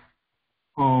her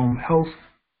health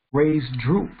rays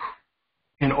droop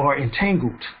and are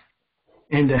entangled,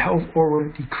 and the health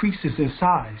aura decreases in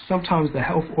size. Sometimes the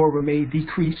health aura may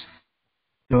decrease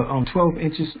to 12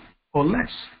 inches or less.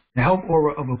 The health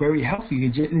aura of a very healthy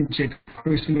energetic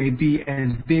person may be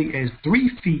as big as 3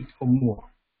 feet or more.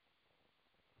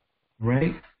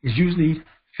 Right? It usually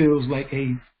feels like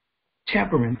a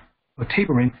tapering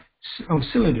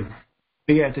cylinder,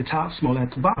 big at the top, small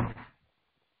at the bottom.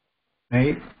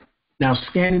 Right? Now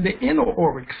scanning the inner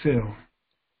auric field.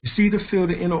 You see the field,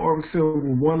 the inner auric field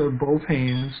with one or both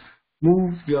hands.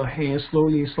 Move your hand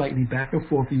slowly and slightly back and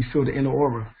forth, and you feel the inner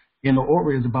aura. The inner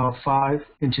aura is about 5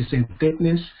 inches in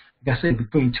thickness. Like I said,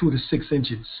 between 2 to 6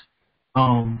 inches.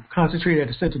 Concentrate at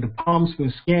the center of the palms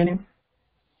when scanning.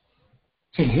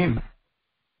 Can't hear me.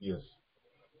 Yes.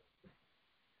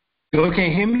 You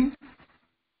can't hear me?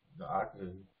 No, I can hear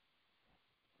you.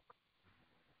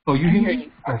 Oh, you hear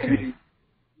me? Okay.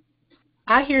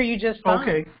 I hear you just fine.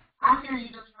 Okay.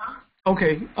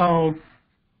 Okay.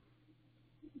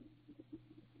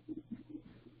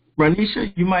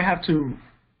 Ranisha, you might have to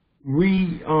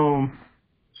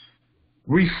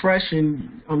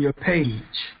refreshing on your page,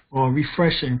 or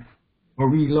refreshing, or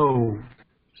reload.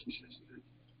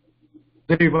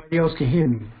 Everybody else can hear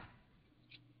me.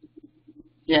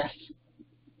 Yes.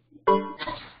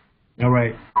 All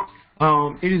right.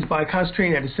 It is by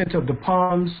concentrating at the center of the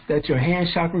palms that your hand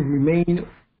chakras remain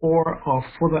or are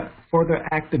further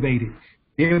activated,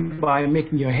 thereby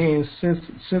making your hands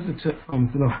sensitive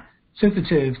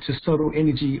to subtle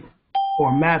energy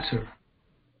or matter.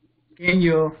 Scan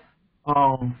your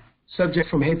subject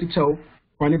from head to toe,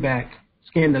 front and back.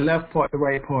 Scan the left part, the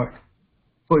right part.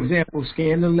 For example,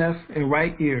 scan the left and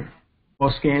right ear,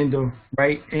 or scan the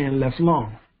right and left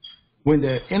lung. When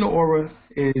the inner aura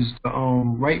is the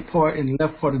right part and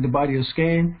left part of the body are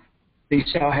scanned, they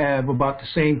shall have about the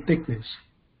same thickness.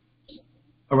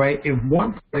 All right. If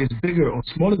one part is bigger or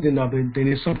smaller than the other, then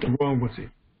there's something wrong with it.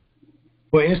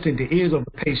 For instance, the ears of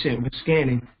the patient with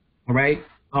scanning, all right,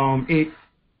 it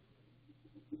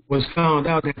was found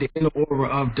out that the inner aura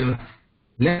of the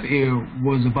left ear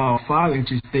was about 5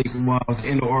 inches thick, while the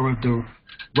inner aura of the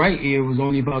right ear was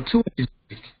only about 2 inches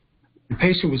thick. The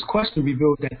patient was questioned,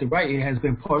 revealed that the right ear has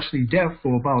been partially deaf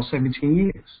for about 17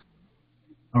 years.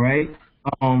 All right.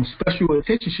 Special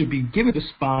attention should be given to the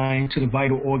spine, to the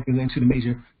vital organs, and to the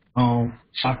major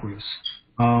chakras.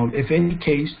 If any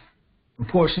case, a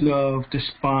portion of the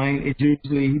spine is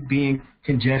usually being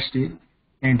congested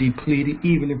and depleted,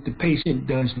 even if the patient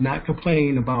does not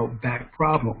complain about back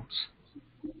problems.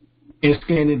 In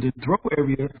scanning the throat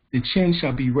area, the chin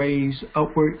shall be raised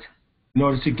upward in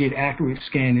order to get accurate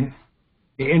scanning.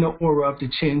 The inner aura of the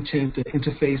chin tends to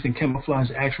interface and camouflage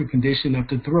the actual condition of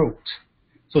the throat.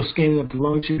 So scanning of the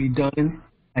lungs should be done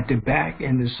at the back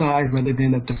and the side rather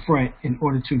than at the front in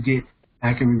order to get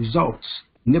accurate results.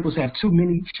 Nipples have too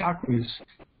many chakras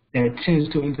that tends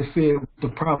to interfere with the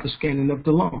proper scanning of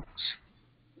the lungs.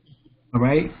 All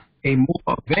right? A more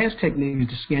advanced technique is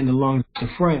to scan the lungs at the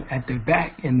front, at the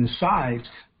back, and the sides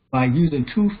by using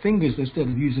 2 fingers instead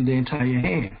of using the entire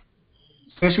hand.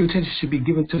 Special attention should be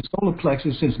given to the solar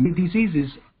plexus, since many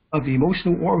diseases of the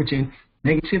emotional origin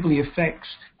negatively affects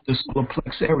the solar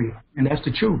plexus area, and that's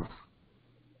the truth.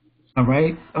 All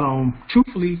right?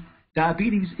 Truthfully,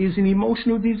 diabetes is an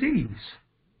emotional disease.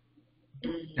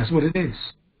 That's what it is.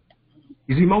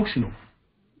 It's emotional.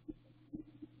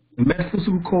 The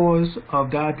metaphysical cause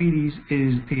of diabetes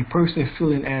is a person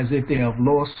feeling as if they have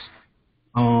lost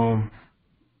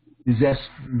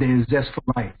their zest for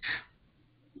life.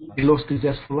 They lost their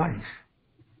zest for life.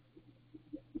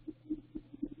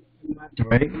 All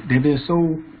right? They've been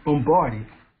so bombarded.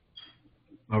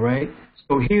 All right?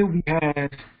 So here we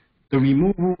have the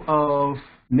removal of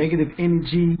negative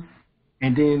energy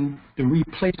and then the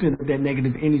replacement of that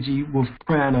negative energy with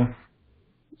prana.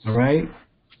 All right?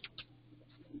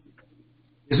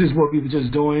 This is what we were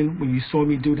just doing when you saw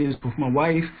me do this with my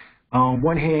wife.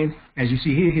 One hand, as you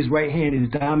see here, his right hand is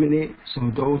dominant.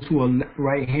 So those who are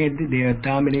right-handed, they are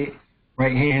dominant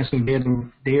right hand. So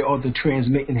they are the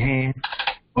transmitting hand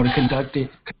or the conducting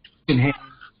hand.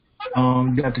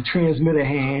 You got the transmitter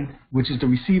hand, which is the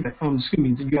receiver.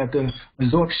 You got the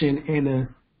absorption and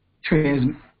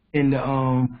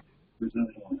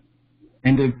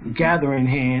the gathering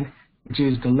hand, which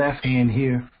is the left hand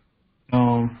here.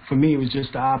 For me, it was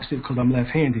just the opposite because I'm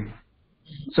left-handed.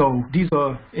 So these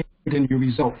are in your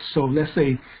results. So let's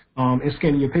say in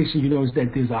scanning your patient, you notice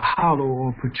that there's a hollow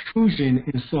or protrusion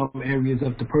in some areas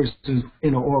of the person's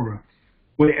inner aura.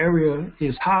 When the area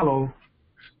is hollow,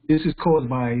 this is caused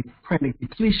by pranic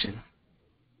depletion.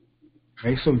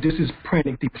 right? So this is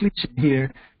pranic depletion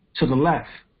here to the left.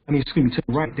 I mean, excuse me, to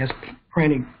the right. That's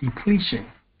pranic depletion.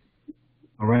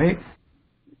 All right?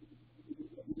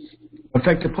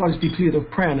 Affected part is depleted of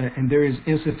prana, and there is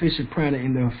insufficient prana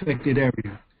in the affected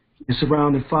area. The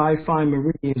surrounding 5 fine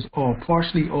meridians are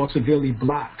partially or severely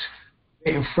blocked,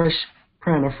 and fresh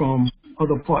prana from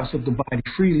other parts of the body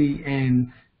freely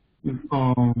and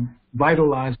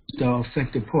vitalizes the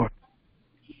affected part.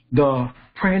 The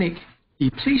pranic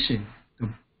depletion,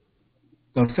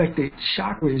 the affected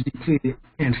chakra is depleted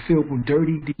and filled with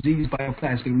dirty, diseased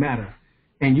bioplastic matter,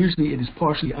 and usually it is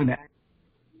partially underactive.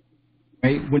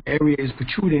 Right? When the area is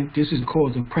protruding, this is the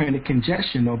cause of pranic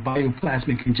congestion or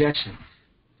bioplasmic congestion.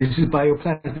 This is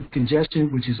bioplasmic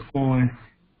congestion, which is on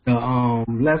the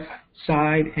left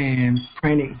side, and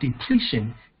pranic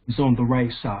depletion is on the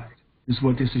right side. This is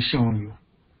what this is showing you.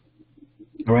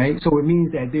 All right? So it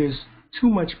means that there's too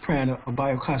much prana or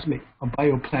bioplasmic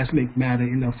matter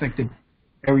in the affected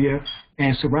area,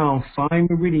 and surround fine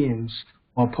meridians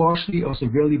are partially or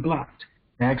severely blocked.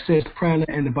 The excess prana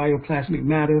and the bioplasmic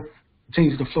matter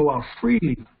continues to flow out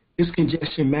freely. This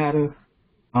congestion matter,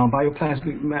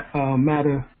 bioplasmic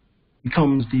matter,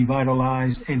 becomes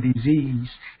devitalized and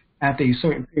diseased after a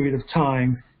certain period of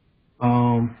time.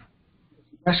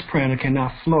 Fresh prana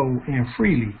cannot flow in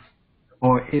freely,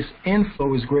 or its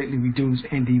inflow is greatly reduced,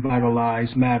 and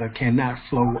devitalized matter cannot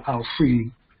flow out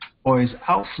freely, or its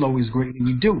outflow is greatly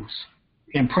reduced.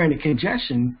 In pranic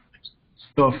congestion,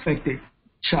 the affected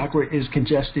chakra is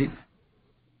congested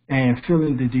and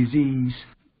filling the disease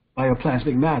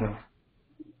bioplasmic matter.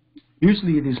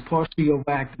 Usually it is partially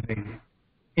overactivated.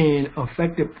 And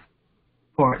affected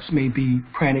parts may be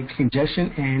pranic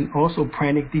congestion and also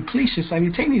pranic depletion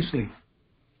simultaneously.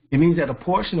 It means that a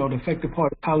portion of the affected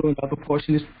part is hollow and the other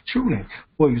portion is protruding.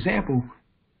 For example,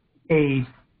 a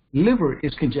liver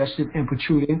is congested and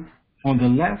protruding on the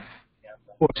left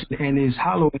portion and is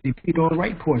hollow and depleted on the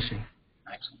right portion.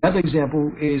 Another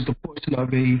example is the portion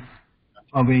of a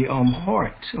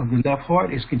heart. Of the left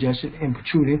heart is congested and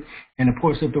protruding, and the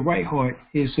portion of the right heart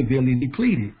is severely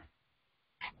depleted.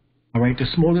 All right, the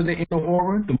smaller the inner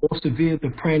aura, the more severe the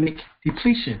pranic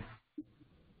depletion.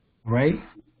 All right,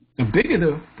 the bigger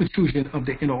the protrusion of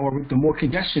the inner aura, the more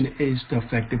congestion is the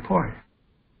affected part.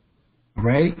 All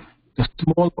right, the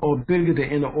smaller or bigger the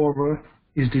inner aura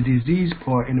is the diseased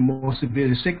part, and the more severe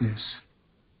the sickness.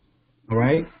 All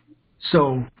right,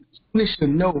 so we should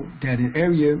note that an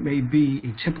area may be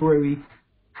a temporary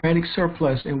pranic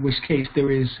surplus, in which case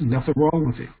there is nothing wrong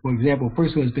with it. For example, a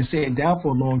person who has been sitting down for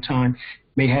a long time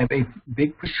may have a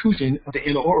big protrusion of the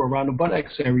inner aura around the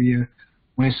buttocks area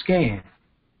when scanned.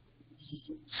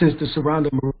 Since the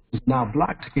surrounding meridian is not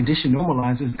blocked, the condition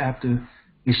normalizes after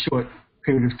a short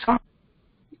period of time.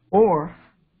 Or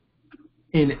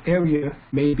an area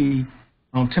may be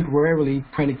temporarily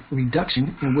pranic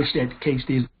reduction, in which that case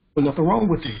there's nothing wrong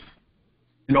with it.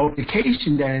 An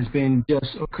altercation that has been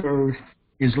just occurred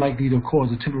is likely to cause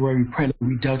a temporary pranic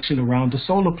reduction around the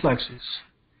solar plexus.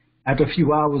 After a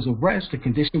few hours of rest, the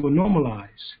condition will normalize.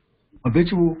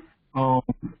 Habitual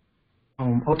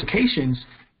altercations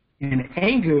and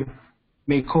anger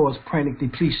may cause pranic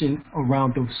depletion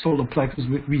around the solar plexus,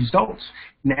 with results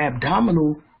in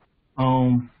abdominal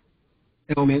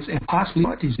ailments and possibly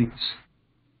heart disease.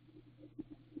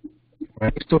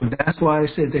 Right? So that's why I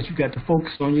said that you got to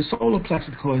focus on your solar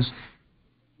plexus, because,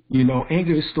 you know,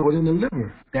 anger is stored in the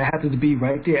liver. That happens to be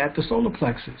right there at the solar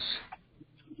plexus.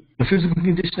 The physical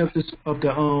condition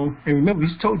and remember,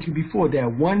 we told you before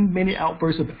that 1 minute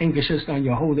outburst of anger shuts down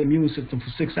your whole immune system for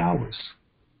 6 hours.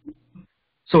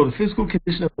 So the physical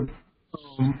condition of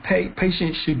the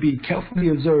patient should be carefully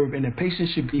observed, and the patient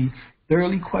should be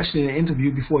thoroughly questioned and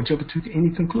interviewed before jumping to any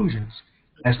conclusions.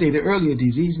 As stated earlier,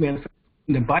 disease manifests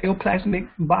in the bioplasmic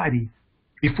body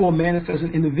before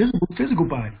manifesting in the visible physical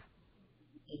body.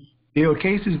 There are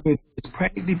cases with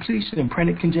pranic depletion and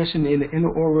pranic congestion in the inner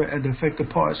aura of the affected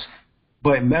parts,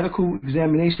 but medical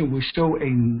examination will show a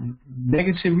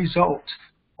negative result,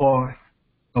 or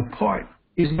a part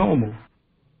is normal.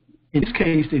 In this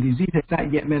case, the disease has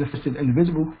not yet manifested in the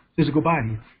visible physical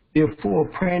body. Therefore,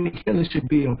 pranic healing should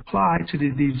be applied to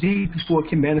the disease before it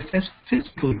can manifest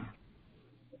physically.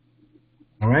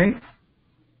 All right?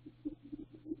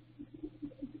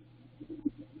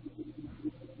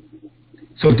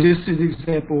 So this is an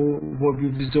example of what we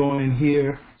was doing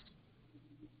here.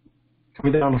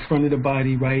 Coming down the front of the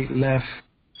body, right, left,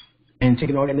 and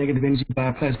taking all that negative energy,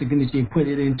 bioplastic energy, and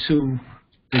putting it into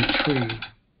the tree,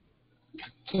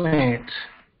 plant.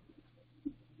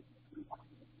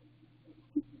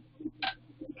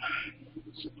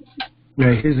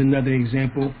 Right, here's another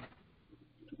example.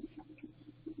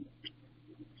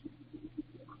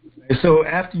 So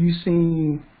after you've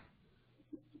seen,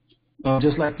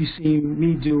 just like you seen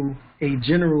me do a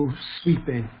general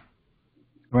sweeping,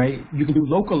 right? You can do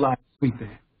localized sweeping.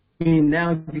 And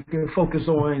now you can focus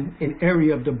on an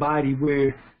area of the body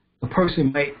where the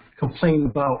person might complain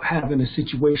about having a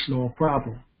situation or a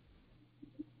problem.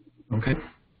 Okay?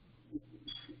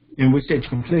 In which that you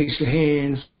can place your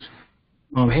hands,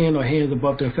 hand or hands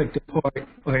above the affected part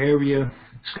or area,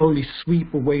 slowly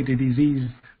sweep away the disease,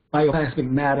 bioplastic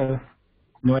matter.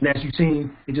 And as you've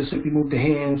seen, you just simply move the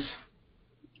hands.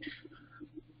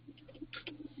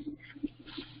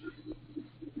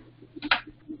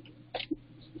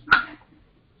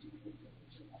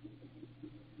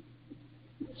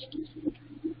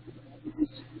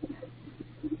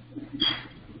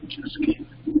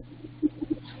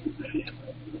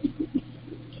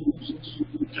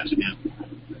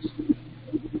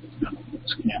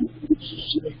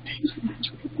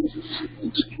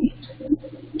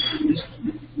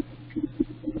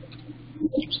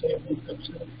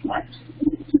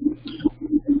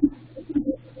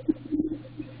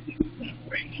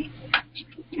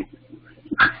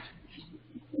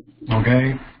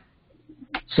 Okay.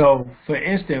 So, for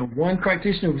instance, one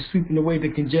practitioner was sweeping away the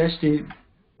congested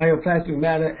bioplastic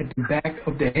matter at the back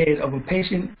of the head of a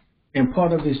patient, and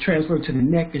part of this transferred to the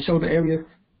neck and shoulder area.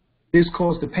 This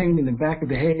caused the pain in the back of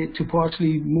the head to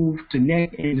partially move to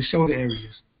neck and the shoulder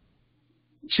areas.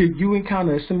 Should you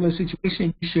encounter a similar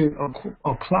situation, you should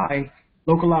apply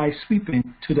localized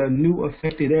sweeping to the new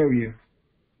affected area.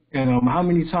 And how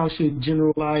many times should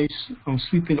generalized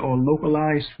sweeping or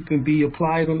localized sweeping be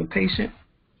applied on the patient?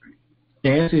 The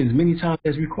answer is many times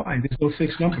as required. There's no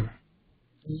fixed number.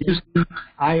 Usually,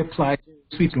 I apply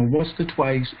sweeping once to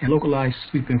twice and localized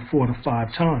sweeping 4 to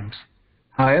 5 times.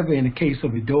 However, in the case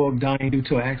of a dog dying due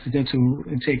to an accidental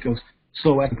intake of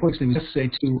slow-acting poison, it was necessary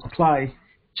to apply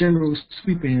general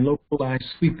sweeping and localized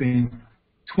sweeping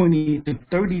 20 to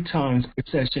 30 times per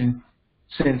session,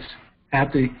 since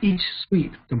after each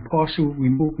sweep, the partial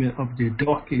removal of the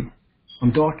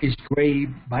darkish gray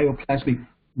bioplastic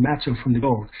matter from the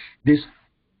dog. This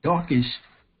darkish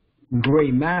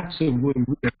gray matter will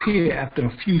reappear after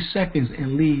a few seconds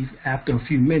and leave after a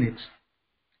few minutes.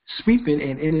 Sweeping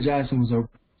and energizing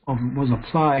was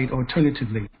applied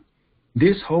alternatively.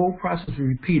 This whole process was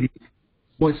repeated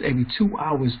once every 2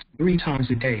 hours, 3 times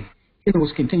a day. It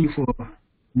was continued for the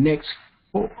next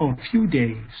few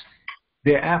days.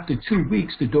 Thereafter 2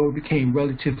 weeks, the dog became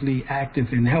relatively active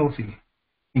and healthy.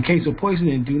 In case of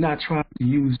poisoning, do not try to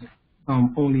use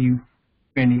only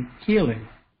Pranic healing.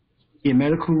 Get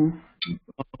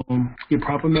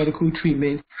proper medical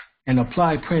treatment and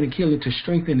apply Pranic healing to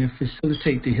strengthen and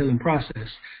facilitate the healing process.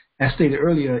 As stated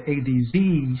earlier, a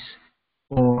disease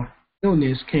or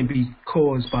illness can be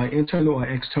caused by internal or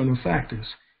external factors.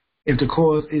 If the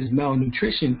cause is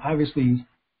malnutrition, obviously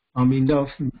enough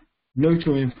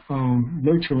nurturing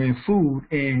food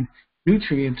and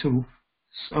nutrient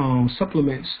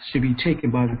supplements should be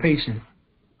taken by the patient.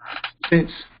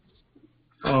 Since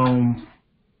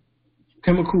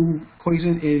chemical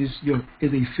poison is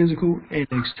a physical and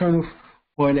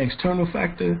an external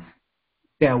factor,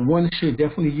 that one should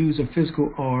definitely use a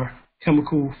physical or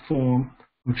chemical form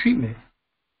of treatment.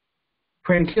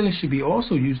 Pranic healing should be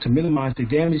also used to minimize the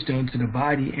damage done to the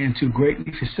body and to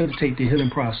greatly facilitate the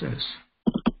healing process.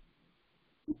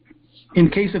 In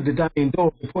the case of the dying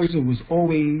dog, the poison was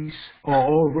always or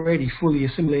already fully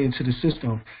assimilated into the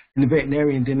system, and the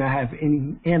veterinarian did not have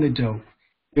any antidote.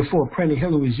 Therefore, Pranic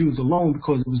healing was used alone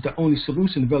because it was the only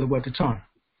solution available at the time.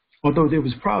 Although there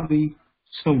was probably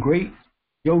some great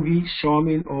yogi,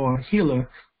 shaman, or healer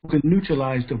who could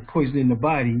neutralize the poison in the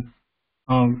body,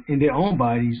 in their own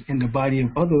bodies, in the body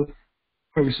of other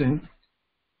person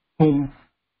whom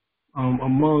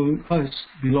among us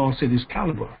belongs to this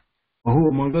caliber, or who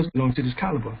among us belongs to this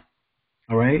caliber.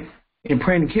 All right? In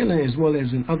Pranic healing, as well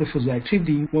as in other physical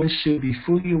activity, one should be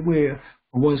fully aware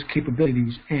of one's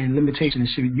capabilities and limitations and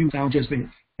should use sound judgment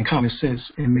and common sense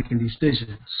in making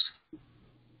decisions.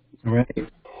 All right?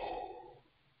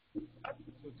 So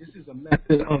this is a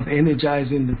method of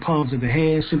energizing the palms of the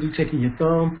hands, simply taking your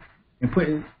thumb and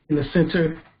putting it in the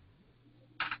center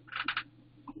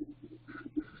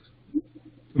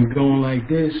and going like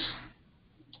this.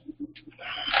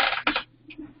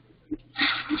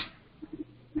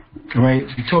 All right,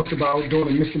 we talked about doing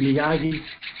a Mr. Miyagi.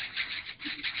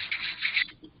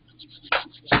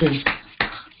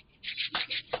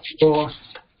 Or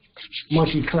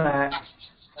monkey clap.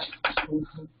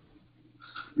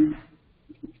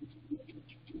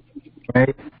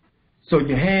 Right? So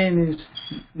your hand is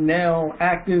now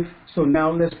active. So now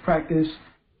let's practice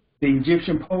the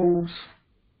Egyptian pose.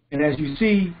 And as you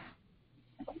see,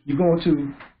 you're going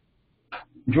to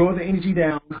draw the energy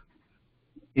down.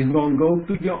 It's going to go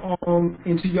through your arm,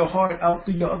 into your heart, out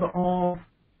through your other arm,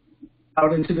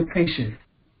 out into the patient.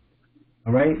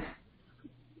 All right?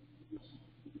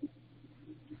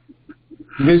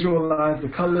 Visualize the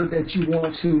color that you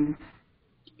want to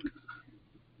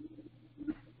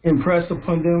impress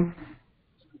upon them.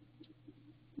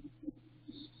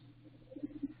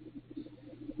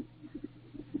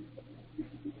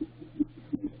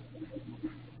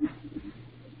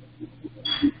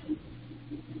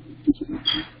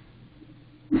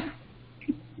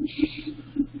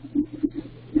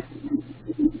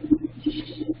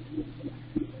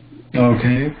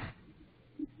 Okay.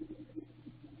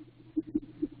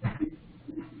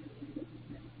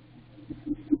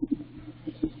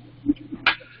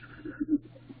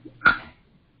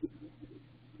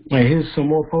 Right, here's some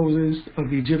more poses of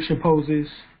the Egyptian poses,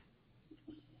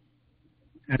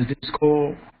 as it's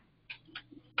called.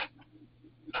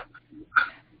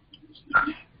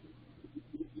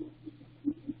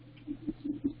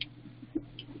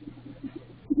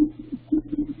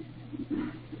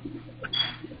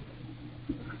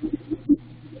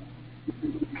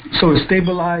 So it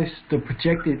stabilized the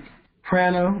projected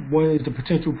prana. One is the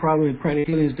potential problem in pranic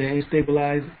healing is the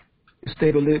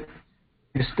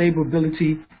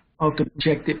instability of the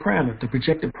projected prana. The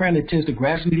projected prana tends to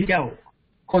gradually leak out,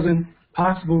 causing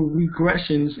possible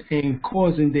regressions and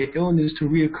causing the illness to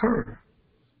reoccur.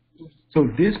 So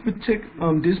this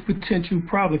potential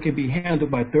problem can be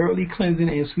handled by thoroughly cleansing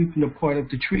and sweeping the part of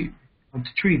the treated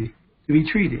to be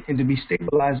treated and to be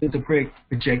stabilized with the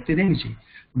projected energy.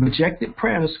 The projected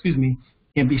prana,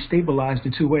 can be stabilized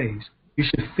in two ways. You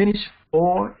should finish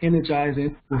all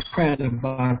energizing with prana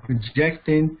by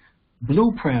projecting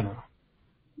blue prana.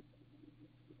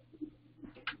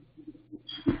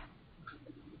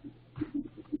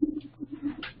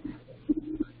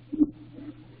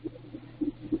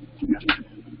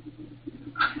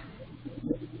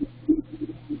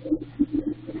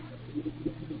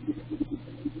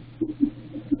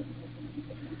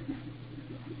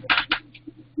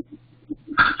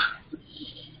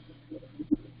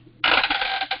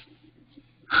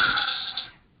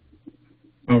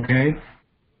 Okay.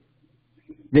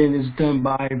 Then it's done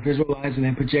by visualizing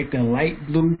and projecting light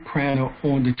blue prana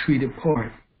on the treated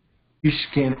part. You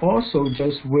can also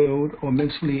just will or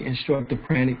mentally instruct the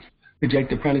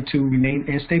projected prana to remain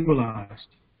stabilized.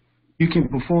 You can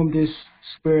perform this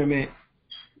experiment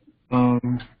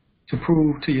to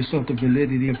prove to yourself the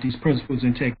validity of these principles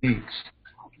and techniques.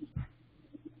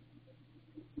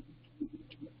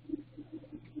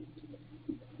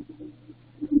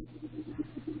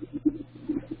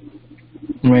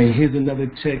 Right, here's another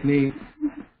technique.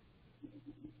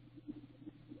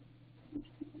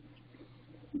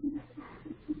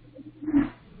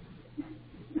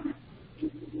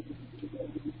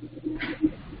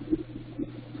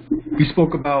 We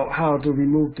spoke about how to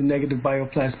remove the negative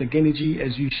bioplastic energy.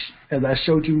 As I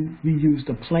showed you, we used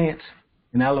a plant,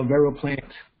 an aloe vera plant.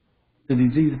 The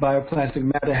diseased bioplastic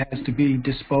matter has to be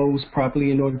disposed properly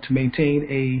in order to maintain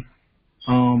a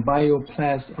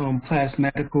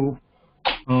plasmatical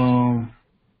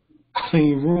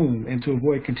clean room and to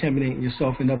avoid contaminating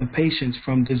yourself and other patients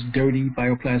from this dirty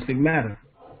bioplastic matter.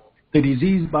 The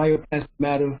diseased bioplastic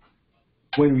matter,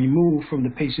 when removed from the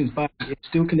patient's body, is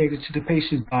still connected to the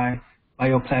patient by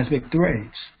bioplasmic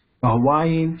threads. The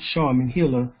Hawaiian shaman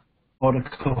healer, or the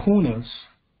kahunas,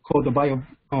 called the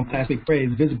bioplasmic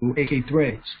threads visible, aka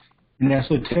threads. In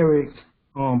esoteric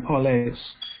parlance,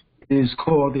 it is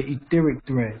called the etheric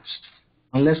threads.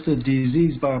 Unless the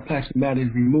diseased bioplastic matter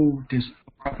is removed,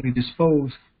 properly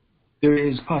disposed, there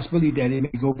is possibility that it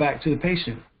may go back to the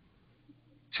patient.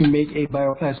 To make a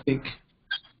bioplastic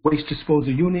waste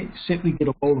disposal unit, simply get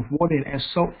a bowl of water and add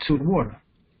salt to the water.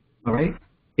 All right?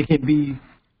 It can be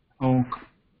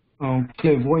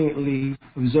clairvoyantly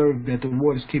observed that the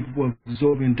water is capable of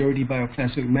absorbing dirty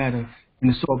bioplastic matter, and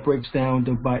the salt breaks down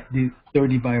the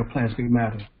dirty bioplastic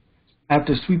matter.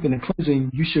 After sweeping and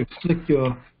cleansing, you should flick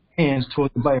your hands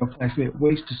toward the bioplastic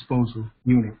waste disposal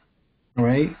unit. All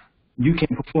right? You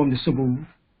can perform the simple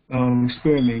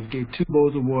experiment. Get 2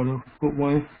 bowls of water, put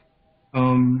one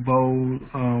bowl,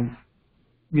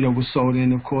 with salt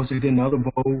in, of course, and then the other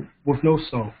bowl with no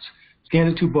salt. Scan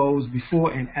the 2 bowls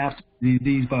before and after the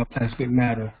diseased bioplastic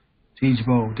matter to each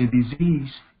bowl. The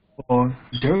disease or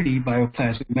dirty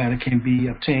bioplastic matter can be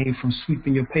obtained from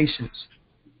sweeping your patients.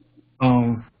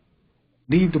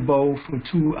 Leave the bowl for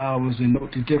 2 hours and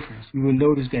note the difference. You will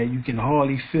notice that you can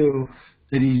hardly feel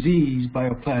the diseased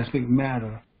bioplastic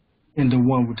matter in the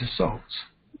one with the salts,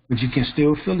 but you can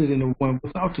still feel it in the one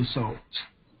without the salts.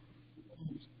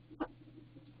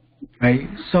 right?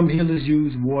 Some healers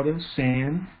use water,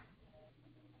 sand,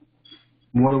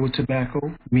 water with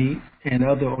tobacco, meat, and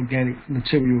other organic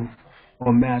material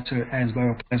or matter as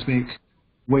bioplasmic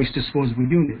waste disposable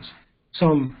units.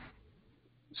 Some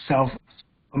South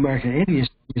American Indians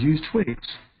use twigs.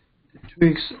 The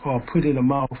twigs are put in the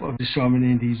mouth of the shaman,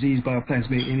 and disease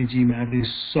bioplasmic energy matter is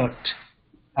sucked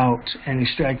out and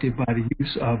extracted by the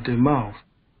use of the mouth.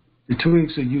 The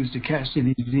twigs are used to catch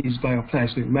the disease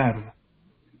bioplasmic matter.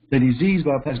 The disease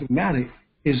bioplasmic matter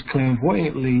is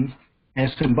clairvoyantly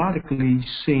and symbolically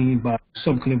seen by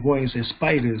some clairvoyants as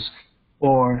spiders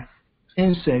or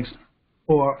insects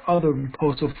or other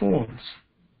repulsive forms.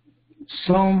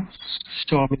 Some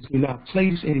shamans do not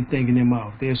place anything in their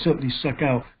mouth. They'll simply suck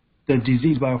out the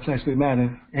disease bioplasmic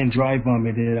matter and dry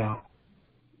vomit it out.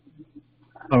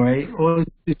 All right? All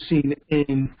this is seen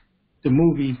in the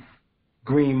movie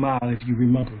Green Mile, if you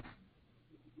remember.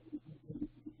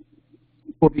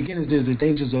 For beginners, there's the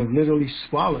dangers of literally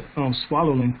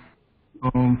swallowing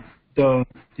the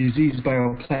disease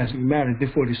bioplasmic matter.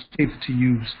 Therefore, it is safer to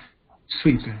use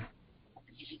sweeping.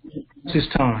 This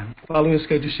time, following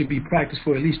schedule should be practiced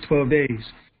for at least 12 days.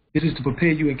 This is to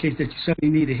prepare you in case that you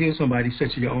suddenly need to heal somebody, such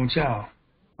as your own child.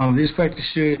 This practice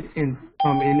should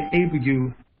enable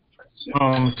you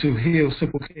to heal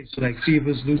simple cases like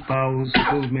fevers, loose bowels,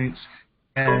 movements,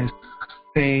 as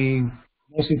pain,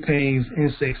 muscle pains,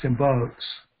 insects, and bugs.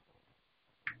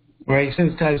 Right?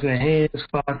 Sensitizing the hands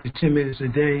 5 to 10 minutes a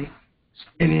day,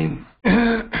 spinning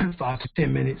 5 to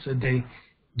 10 minutes a day.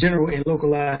 General and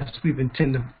localized sweeping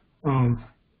 10 to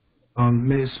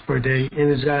minutes per day.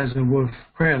 Energizing with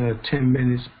prana 10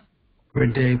 minutes per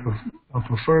day.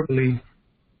 Preferably,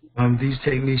 these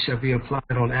techniques shall be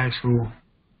applied on actual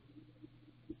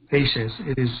patients.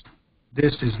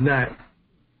 This is not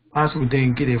possible.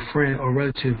 Then get a friend or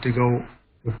relative to go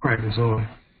to practice on.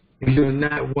 If you're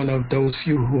not one of those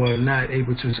few who are not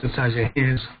able to sensitize your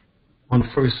hands on the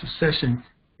first session,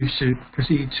 you should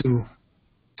proceed to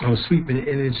sweep and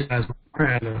energize with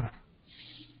prana.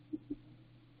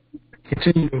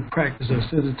 Continue the practice of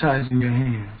sensitizing your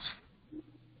hands.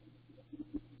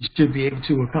 You should be able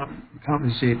to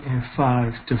accomplish it in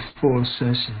 5 to 4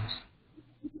 sessions.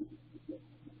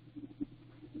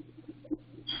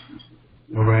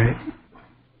 All right.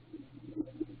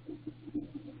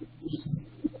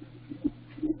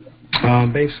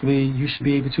 Basically, you should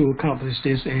be able to accomplish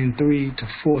this in 3 to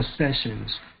 4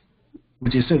 sessions,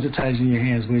 which is sensitizing your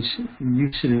hands, which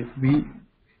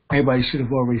everybody should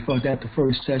have already felt that the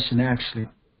first session, actually.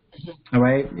 All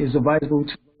right. It's advisable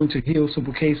to learn to heal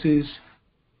simple cases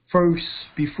first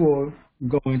before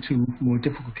going to more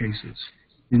difficult cases.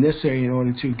 It's necessary in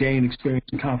order to gain experience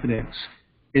and confidence.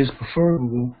 It is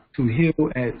preferable to heal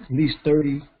at least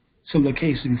 30 similar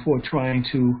cases before trying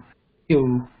to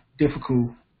heal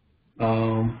difficult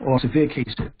or severe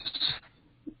cases.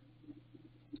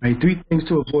 Right, 3 things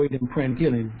to avoid in pranic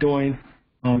healing: doing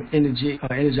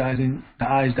energizing the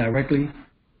eyes directly.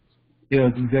 They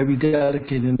are very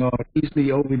delicate and are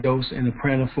easily overdosed in the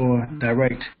prana for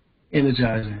direct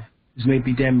energizing. This may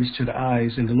be damage to the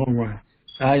eyes in the long run.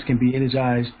 The eyes can be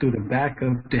energized through the back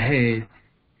of the head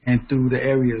and through the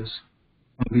areas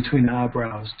between the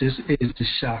eyebrows. This is the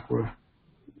chakra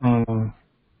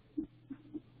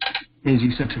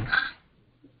energy center.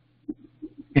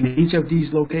 In each of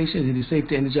these locations, it is safe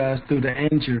to energize through the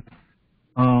anterior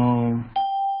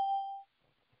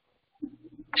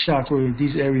chakra,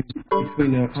 these areas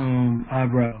between the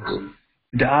eyebrows.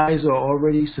 The eyes are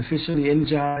already sufficiently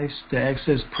energized. The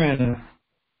excess prana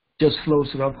just flows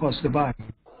to the other parts of the body.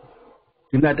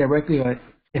 Do not directly or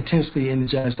intensely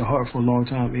energize the heart for a long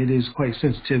time. It is quite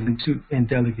sensitive and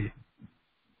delicate.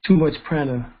 Too much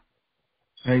prana,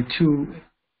 right, too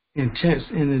intense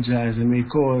energizing may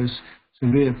cause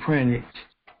severe pranic,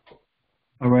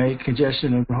 all right,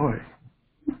 congestion of the heart.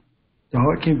 The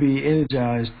heart can be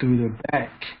energized through the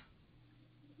back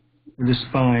of the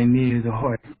spine near the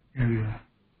heart area.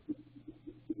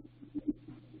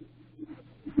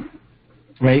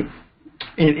 Right?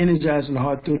 And energizing the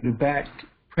heart through the back,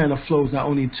 prana flows not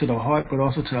only to the heart but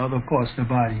also to other parts of the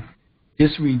body.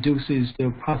 This reduces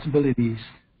the possibilities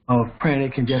of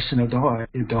pranic congestion of the heart.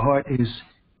 If the heart is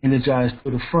energized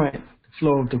through the front, the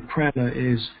flow of the prana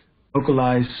is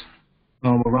localized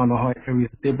around the heart area,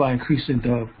 thereby increasing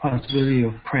the possibility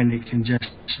of pranic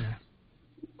congestion.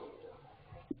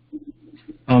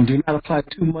 Do not apply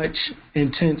too much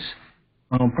intense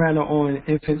prana on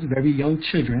infants, very young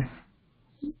children,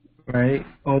 right,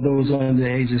 or those under the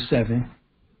age of 7,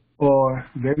 or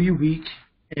very weak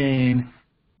and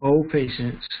old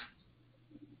patients.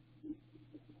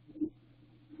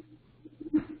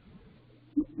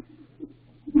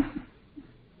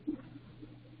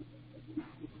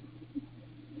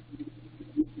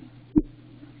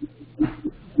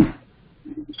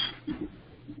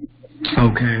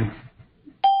 Okay.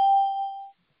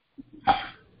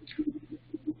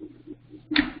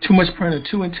 Too much prana,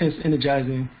 too intense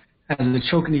energizing has a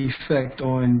choking effect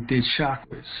on the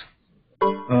chakras.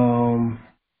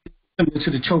 Similar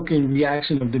to the choking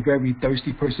reaction of the very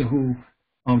thirsty person who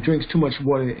drinks too much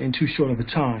water in too short of a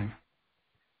time.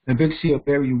 The ability of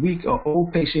very weak or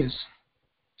old patients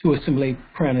to assimilate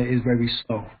prana is very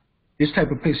slow. This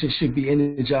type of patient should be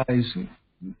energized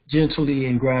gently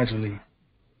and gradually.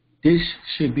 This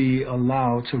should be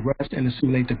allowed to rest and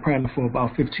assimilate the prana for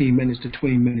about 15 minutes to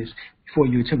 20 minutes before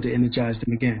you attempt to energize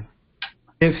them again.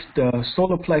 If the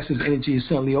solar plexus energy is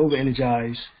suddenly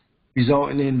over-energized,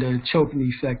 resulting in the choking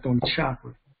effect on the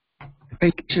chakra, the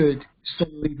patient should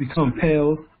suddenly become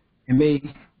pale and may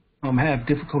have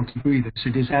difficulty breathing.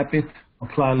 Should this happen,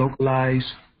 apply localized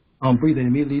breathing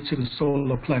immediately to the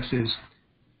solar plexus.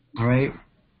 All right?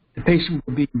 The patient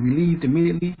will be relieved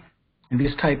immediately. And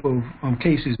this type of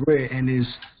case is rare and is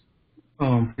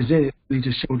presented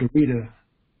to show the reader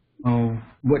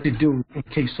what to do in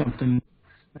case something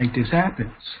like this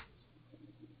happens.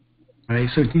 All right,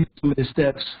 so these are some of the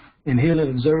steps: inhale and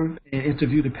observe and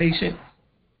interview the patient,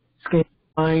 scan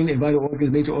the mind and vital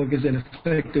organs, major organs, and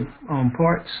affected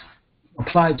parts,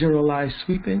 apply generalized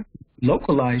sweeping,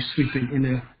 localized sweeping in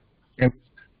the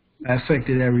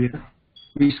affected area,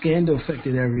 rescan the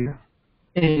affected area.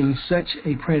 In such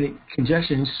a pranic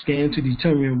congestion, scan to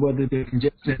determine whether the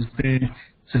congestion has been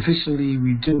sufficiently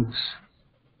reduced.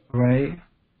 Right?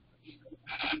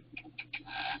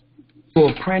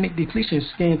 For pranic depletion,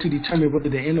 scan to determine whether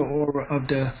the inner aura of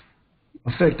the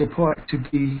affected part to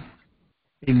be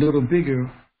a little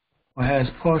bigger or has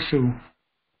partial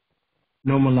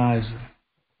normalizer.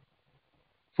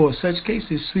 For such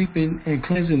cases, sweeping and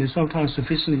cleansing is sometimes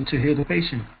sufficient to heal the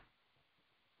patient.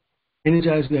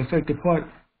 Energize the affected part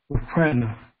with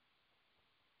prana.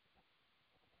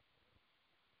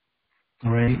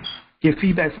 All right. Give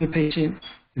feedback from the patient.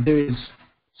 If there is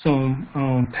some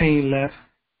pain left,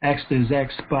 ask the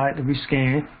exact spot to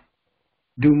rescan.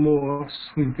 Do more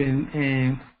sweeping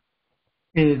and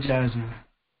energizing.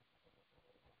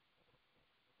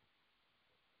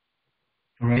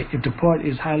 All right. If the part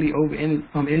is highly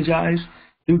over-energized,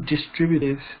 do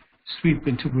distributive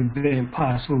sweeping to prevent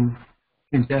possible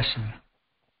congestion.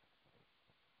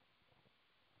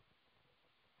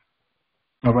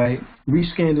 All right.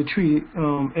 Rescan the treated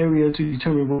area to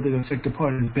determine whether the affected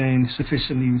part has been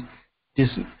sufficiently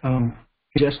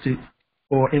congested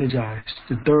or energized.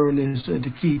 The third is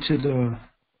the key to the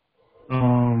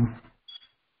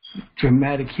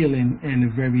dramatic healing and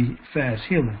the very fast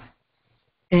healing.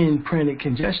 In pranic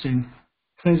congestion,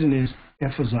 cleansing is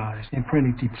emphasized. In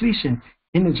pranic depletion,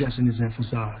 energizing is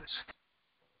emphasized.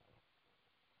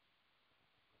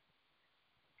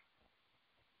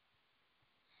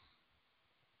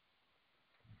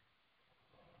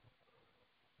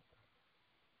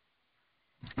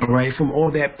 All right, from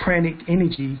all that pranic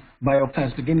energy,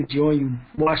 bioplastic energy on you,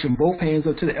 washing both hands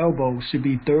up to the elbows should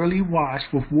be thoroughly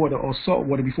washed with water or salt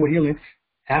water before healing,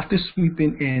 after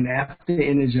sweeping, and after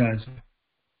energizing.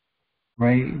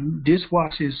 Right? This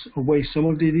washes away some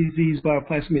of the disease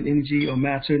bioplastic energy or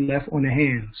matter left on the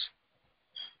hands.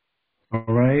 All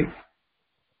right?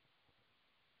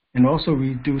 And also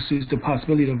reduces the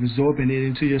possibility of absorbing it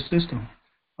into your system.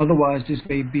 Otherwise, this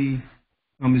may be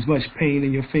as much pain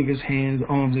in your fingers, hands,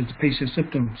 arms as the patient's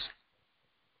symptoms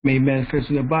may manifest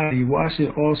in the body. Washing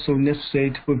is also necessary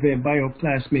to prevent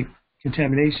bioplasmic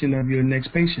contamination of your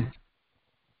next patient.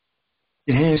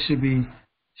 Your hands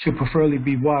should preferably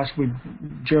be washed with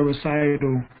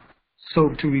germicidal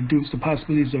soap to reduce the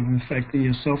possibilities of infecting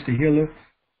yourself, the healer,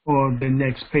 or the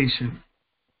next patient.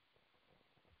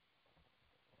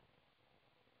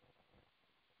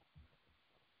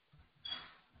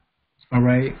 All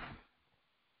right.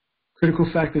 Critical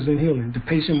factors in healing. The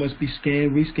patient must be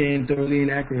scanned, rescanned thoroughly and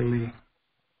accurately.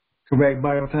 Correct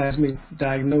bioplasmic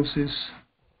diagnosis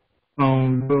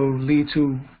will lead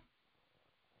to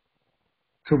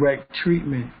correct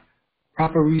treatment.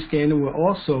 Proper rescanning will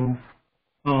also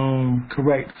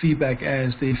correct feedback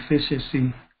as the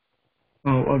efficiency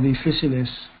or the effectiveness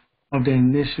of the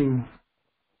initial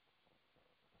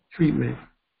treatment.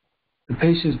 The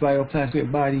patient's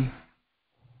bioplasmic body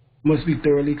must be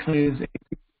thoroughly cleansed and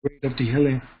rate of the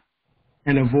healing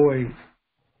and avoid,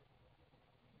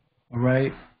 all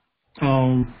right,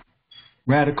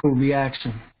 radical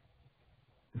reaction.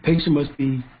 The patient must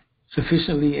be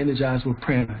sufficiently energized with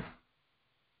prana.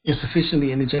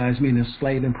 Insufficiently energized meaning a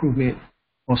slight improvement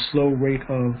or slow rate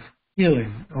of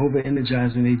healing.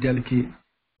 Over-energizing a delicate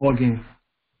organ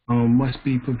must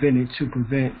be avoided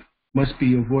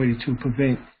to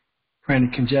prevent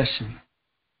pranic congestion.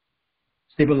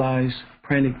 stabilize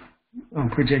pranic,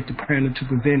 projected prana to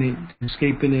prevent it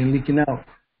escaping and leaking out.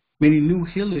 Many new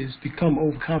healers become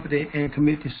overconfident and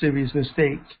commit the serious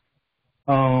mistake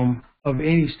of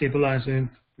any stabilizing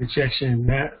projection,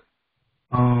 not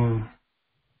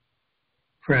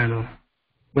prana,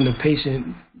 when the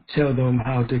patient tells them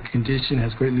how the condition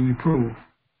has greatly improved.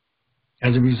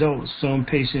 As a result, some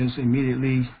patients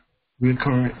immediately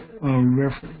reoccurrence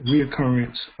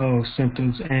of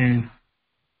symptoms and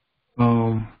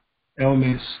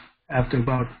ailments after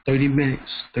about 30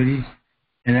 minutes,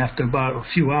 and after about a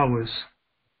few hours,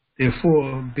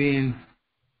 therefore being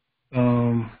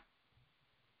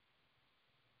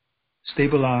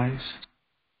stabilized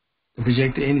to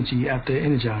project the energy after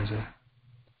energizer.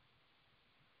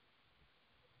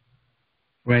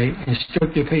 Right?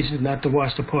 Instruct your patients not to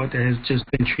watch the part that has just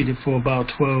been treated for about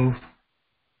 12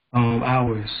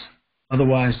 hours.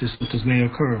 Otherwise, the symptoms may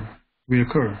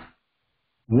reoccur.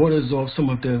 Waters off some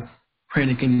of the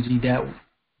pranic energy that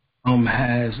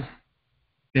has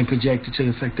been projected to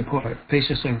the affected part.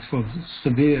 Patients suffer from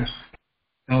severe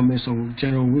ailments or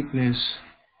general weakness,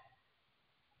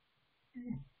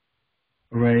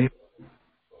 right,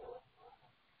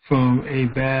 from a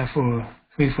bath for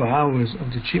 24 hours of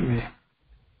the treatment.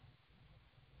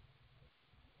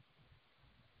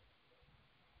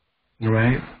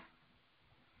 Right?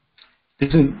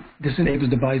 This enables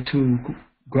the body to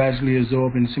gradually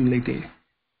absorb and assimilate the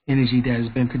energy that has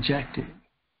been projected.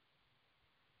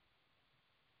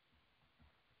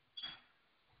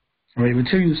 Right?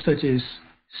 Materials such as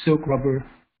silk, rubber,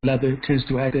 leather tends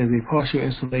to act as a partial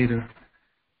insulator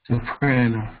to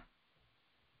prana.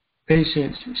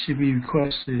 Patients should be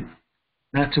requested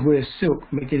not to wear silk,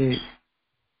 making it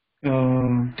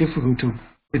difficult to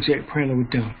project prana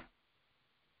with them.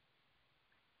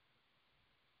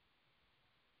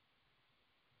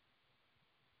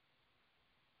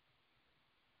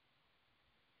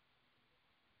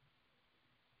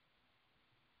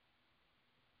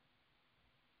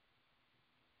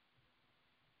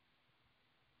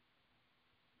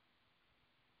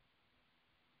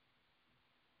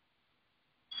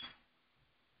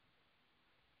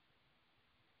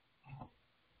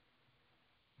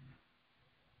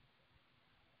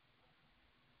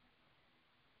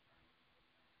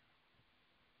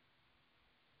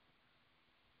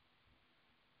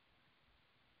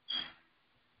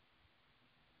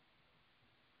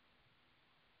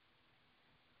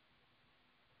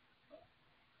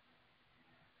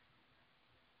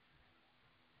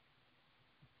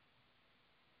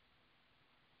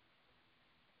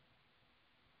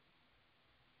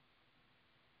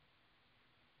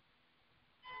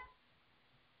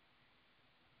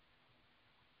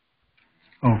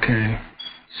 Okay,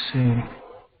 see.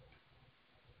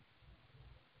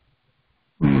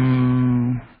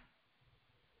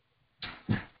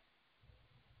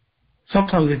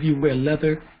 Sometimes if you wear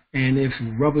leather and if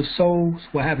rubber soles,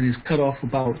 what happens is cut off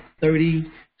about 30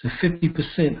 to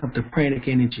 50% of the pranic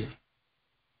energy.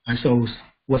 And so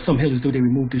what some healers do, they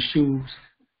remove the shoes.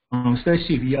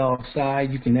 Especially if you're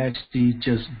outside, you can actually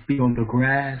just be on the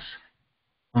grass,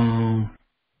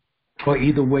 or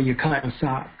either wear your cotton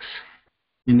socks.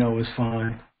 You know, it's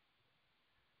fine.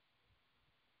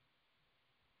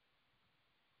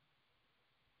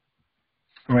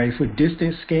 All right, for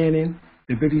distance scanning,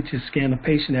 the ability to scan a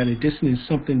patient at a distance is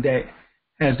something that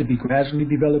has to be gradually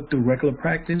developed through regular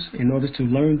practice. In order to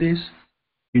learn this,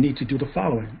 you need to do the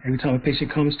following. Every time a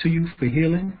patient comes to you for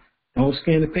healing, don't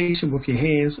scan the patient with your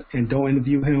hands and don't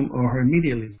interview him or her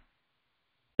immediately.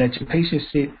 Let your patient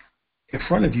sit in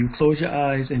front of you, close your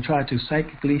eyes, and try to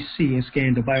psychically see and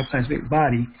scan the bioplasmic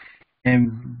body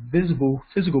and visible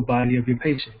physical body of your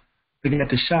patient. Looking at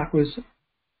the chakras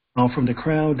from the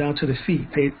crown down to the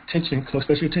feet. Pay attention, close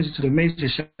special attention to the major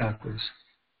chakras.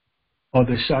 Are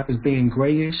the chakras being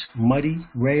grayish, muddy,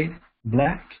 red,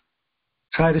 black?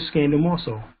 Try to scan them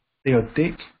also. They are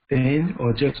thick, thin,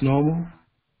 or just normal.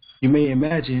 You may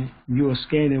imagine you are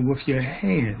scanning with your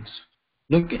hands.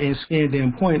 Look and scan the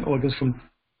important organs from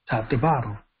top to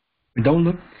bottom. But don't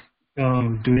look,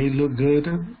 do they look good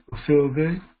or feel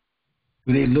good?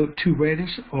 Do they look too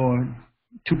reddish or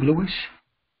too bluish?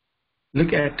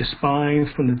 Look at the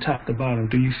spine from the top to bottom.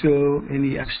 Do you feel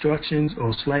any obstructions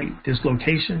or slight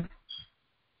dislocation?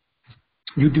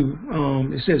 You do,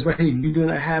 it says right here, you do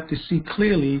not have to see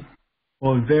clearly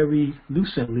or very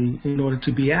lucidly in order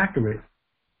to be accurate.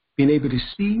 Being able to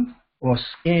see or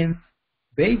scan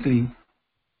vaguely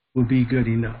will be good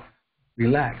enough.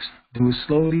 Relax. Do it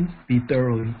slowly. Be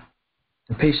thoroughly.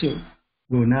 The patient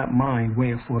will not mind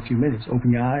waiting for a few minutes.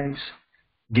 Open your eyes.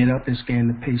 Get up and scan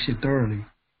the patient thoroughly.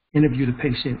 Interview the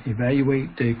patient.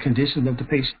 Evaluate the conditions of the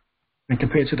patient. when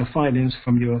compared to the findings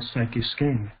from your psychic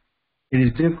scan. It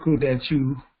is difficult that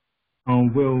you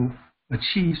will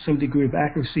achieve some degree of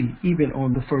accuracy even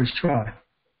on the first try.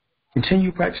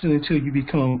 Continue practicing until you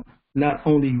become not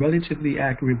only relatively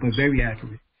accurate but very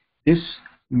accurate. This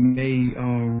may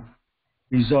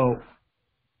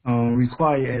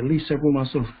require at least several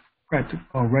months of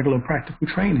regular practical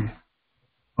training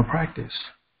or practice.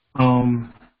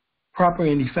 Proper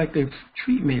and effective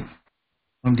treatment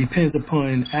depends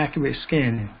upon accurate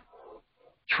scanning.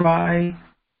 Try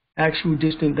actual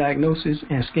distant diagnosis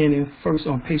and scanning first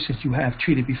on patients you have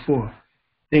treated before.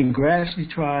 Then gradually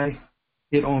try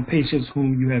it on patients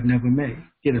whom you have never met.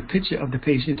 Get a picture of the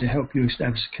patient to help you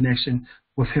establish a connection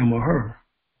with him or her.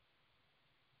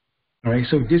 All right,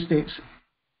 so distance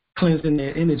cleansing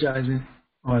and energizing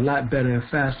are a lot better and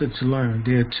faster to learn.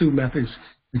 There are two methods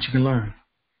that you can learn.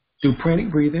 Do pranic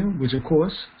breathing, which of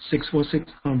course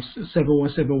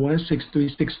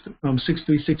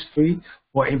 7161-6363,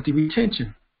 or empty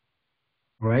retention.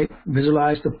 All right,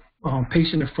 visualize the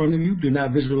patient in front of you. Do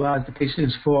not visualize the patient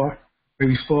is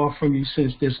very far from you,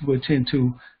 since this would tend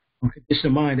to condition the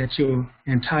mind that your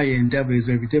entire endeavor is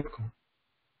very difficult.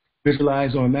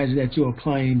 Visualize or imagine that you're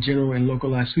applying general and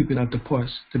localized sweeping of the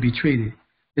parts to be treated.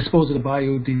 Dispose of the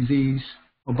biodisease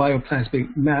or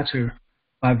bioplastic matter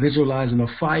by visualizing a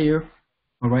fire,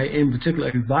 all right, in particular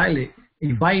a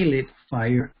violet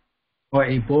fire, or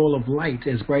a ball of light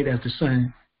as bright as the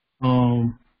sun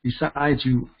beside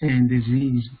you, and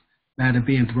disease matter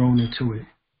being thrown into it.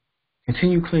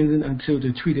 Continue cleansing until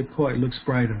the treated part looks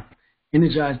brighter.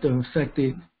 Energize the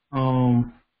affected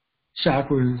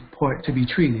chakra part to be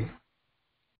treated.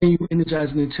 Continue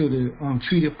energizing until the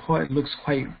treated part looks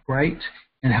quite bright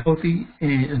and healthy,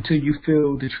 and until you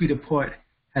feel the treated part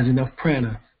has enough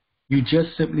prana. You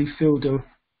just simply feel the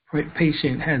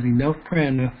patient has enough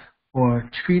prana, or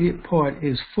treated part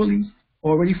is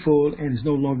already full and is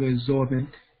no longer absorbing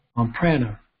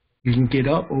prana. You can get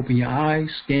up, open your eyes,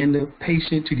 scan the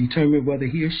patient to determine whether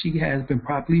he or she has been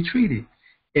properly treated.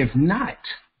 If not,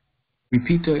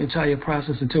 repeat the entire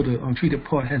process until the treated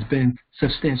part has been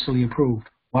substantially improved.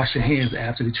 Wash your hands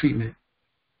after the treatment.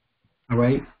 All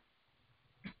right?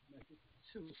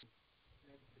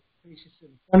 Patient in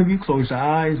front of you, close your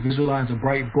eyes, visualize a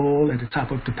bright ball at the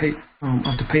top of the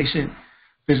patient.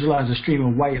 Visualize a stream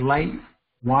of white light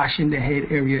washing the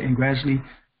head area and gradually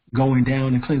going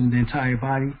down and cleansing the entire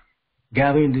body.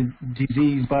 Gathering the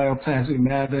disease bioplastic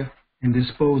matter and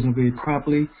dispose of it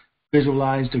properly.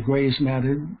 Visualize the grayish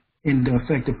matter in the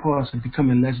affected parts and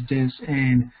becoming less dense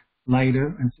and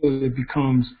lighter until it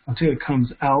comes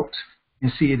out,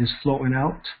 and see it as floating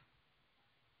out.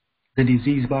 The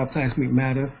disease bioplastic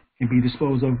matter can be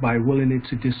disposed of by willing it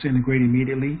to disintegrate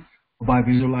immediately, or by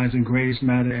visualizing grayish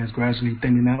matter as gradually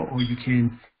thinning out, or you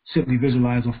can simply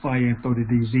visualize a fire and throw the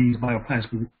disease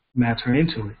bioplastic matter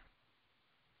into it.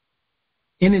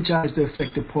 Energize the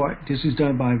affected part. This is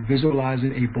done by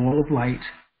visualizing a ball of light,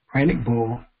 pranic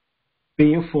ball,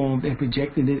 being formed and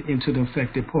projecting it into the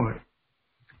affected part.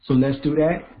 So let's do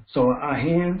that. So our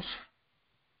hands,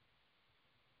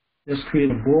 let's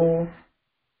create a ball.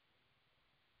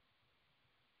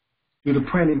 Do the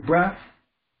pranic breath.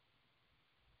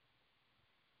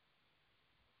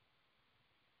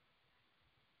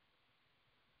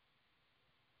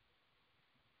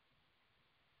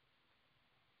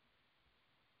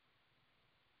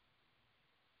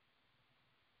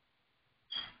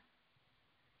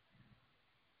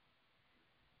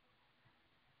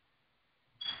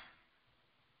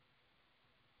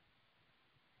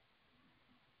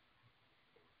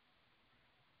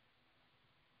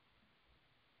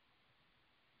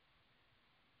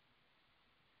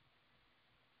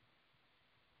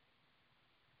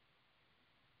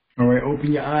 All right,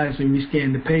 open your eyes and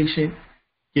rescan the patient.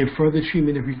 Give further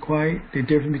treatment if required. The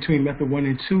difference between method 1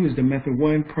 and 2 is the method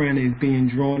 1, prana is being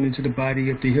drawn into the body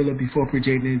of the healer before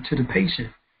projecting it to the patient.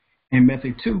 In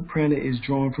method 2, prana is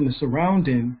drawn from the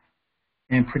surrounding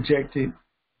and projected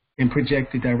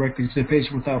directly to the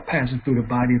patient without passing through the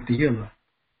body of the healer.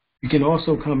 You can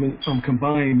also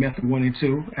combine method 1 and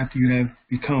 2 after you have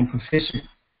become proficient.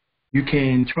 You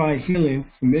can try healing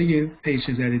familiar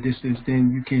patients at a distance,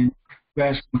 then you can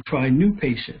gradually try new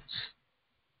patients.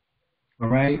 All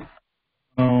right?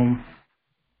 Are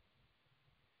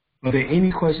there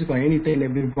any questions about anything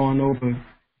that we've gone over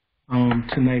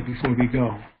tonight before we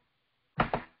go?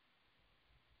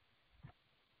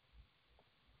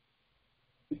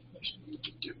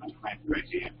 Right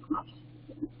here.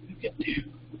 Get there.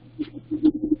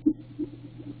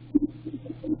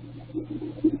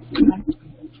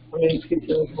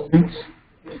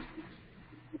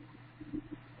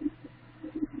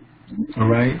 All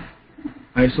right.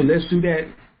 All right, so let's do that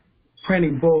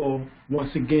pranic ball once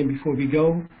again before we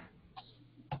go.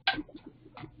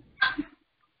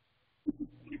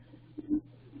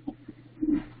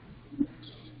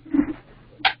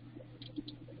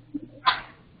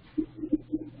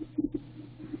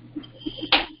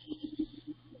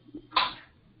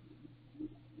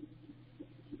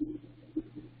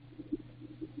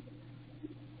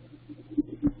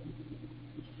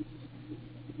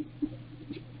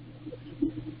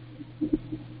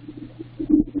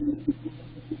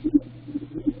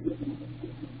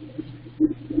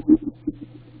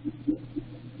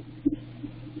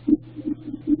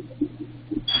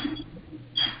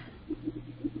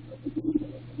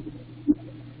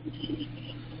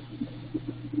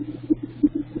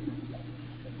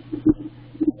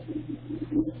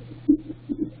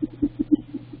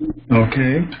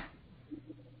 Okay.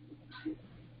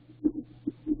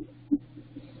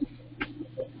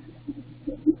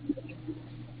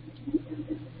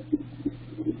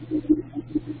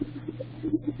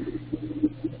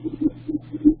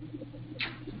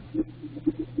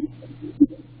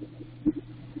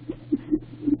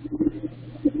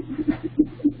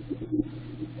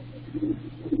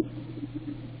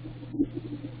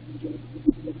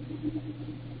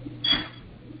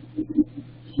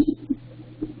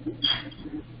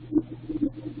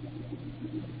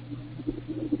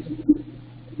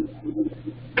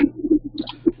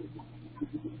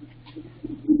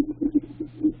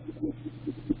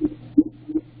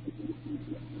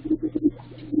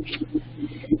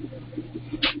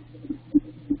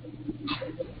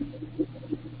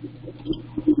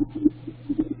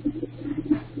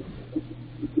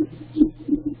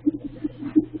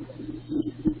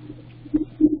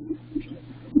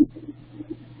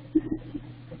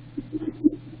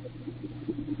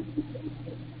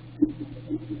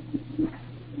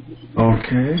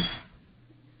 Okay.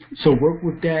 So work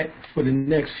with that for the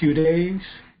next few days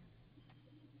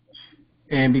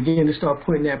and begin to start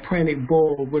putting that pranic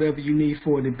ball, whatever you need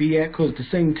for it to be at, because the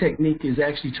same technique is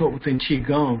actually taught within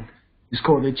Qigong. It's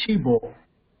called the Qi ball.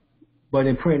 But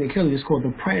in pranic healing, it's called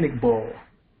the pranic ball.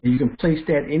 And you can place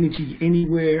that energy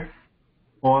anywhere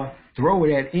or throw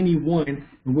it at anyone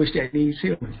in which that needs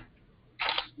healing.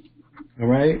 All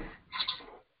right?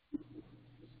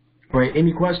 All right,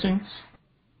 any questions?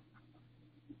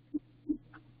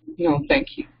 No,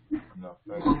 thank you. No,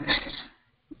 thank you.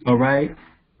 All right.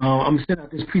 I'm going to send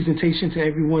out this presentation to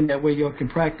everyone. That way y'all can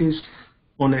practice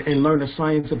on and learn the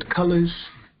science of the colors.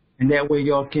 And that way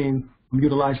y'all can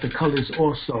utilize the colors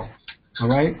also. All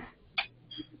right?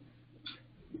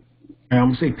 And I'm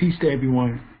going to say peace to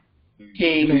everyone.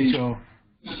 Okay. Good night, y'all.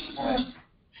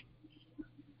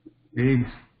 Peace.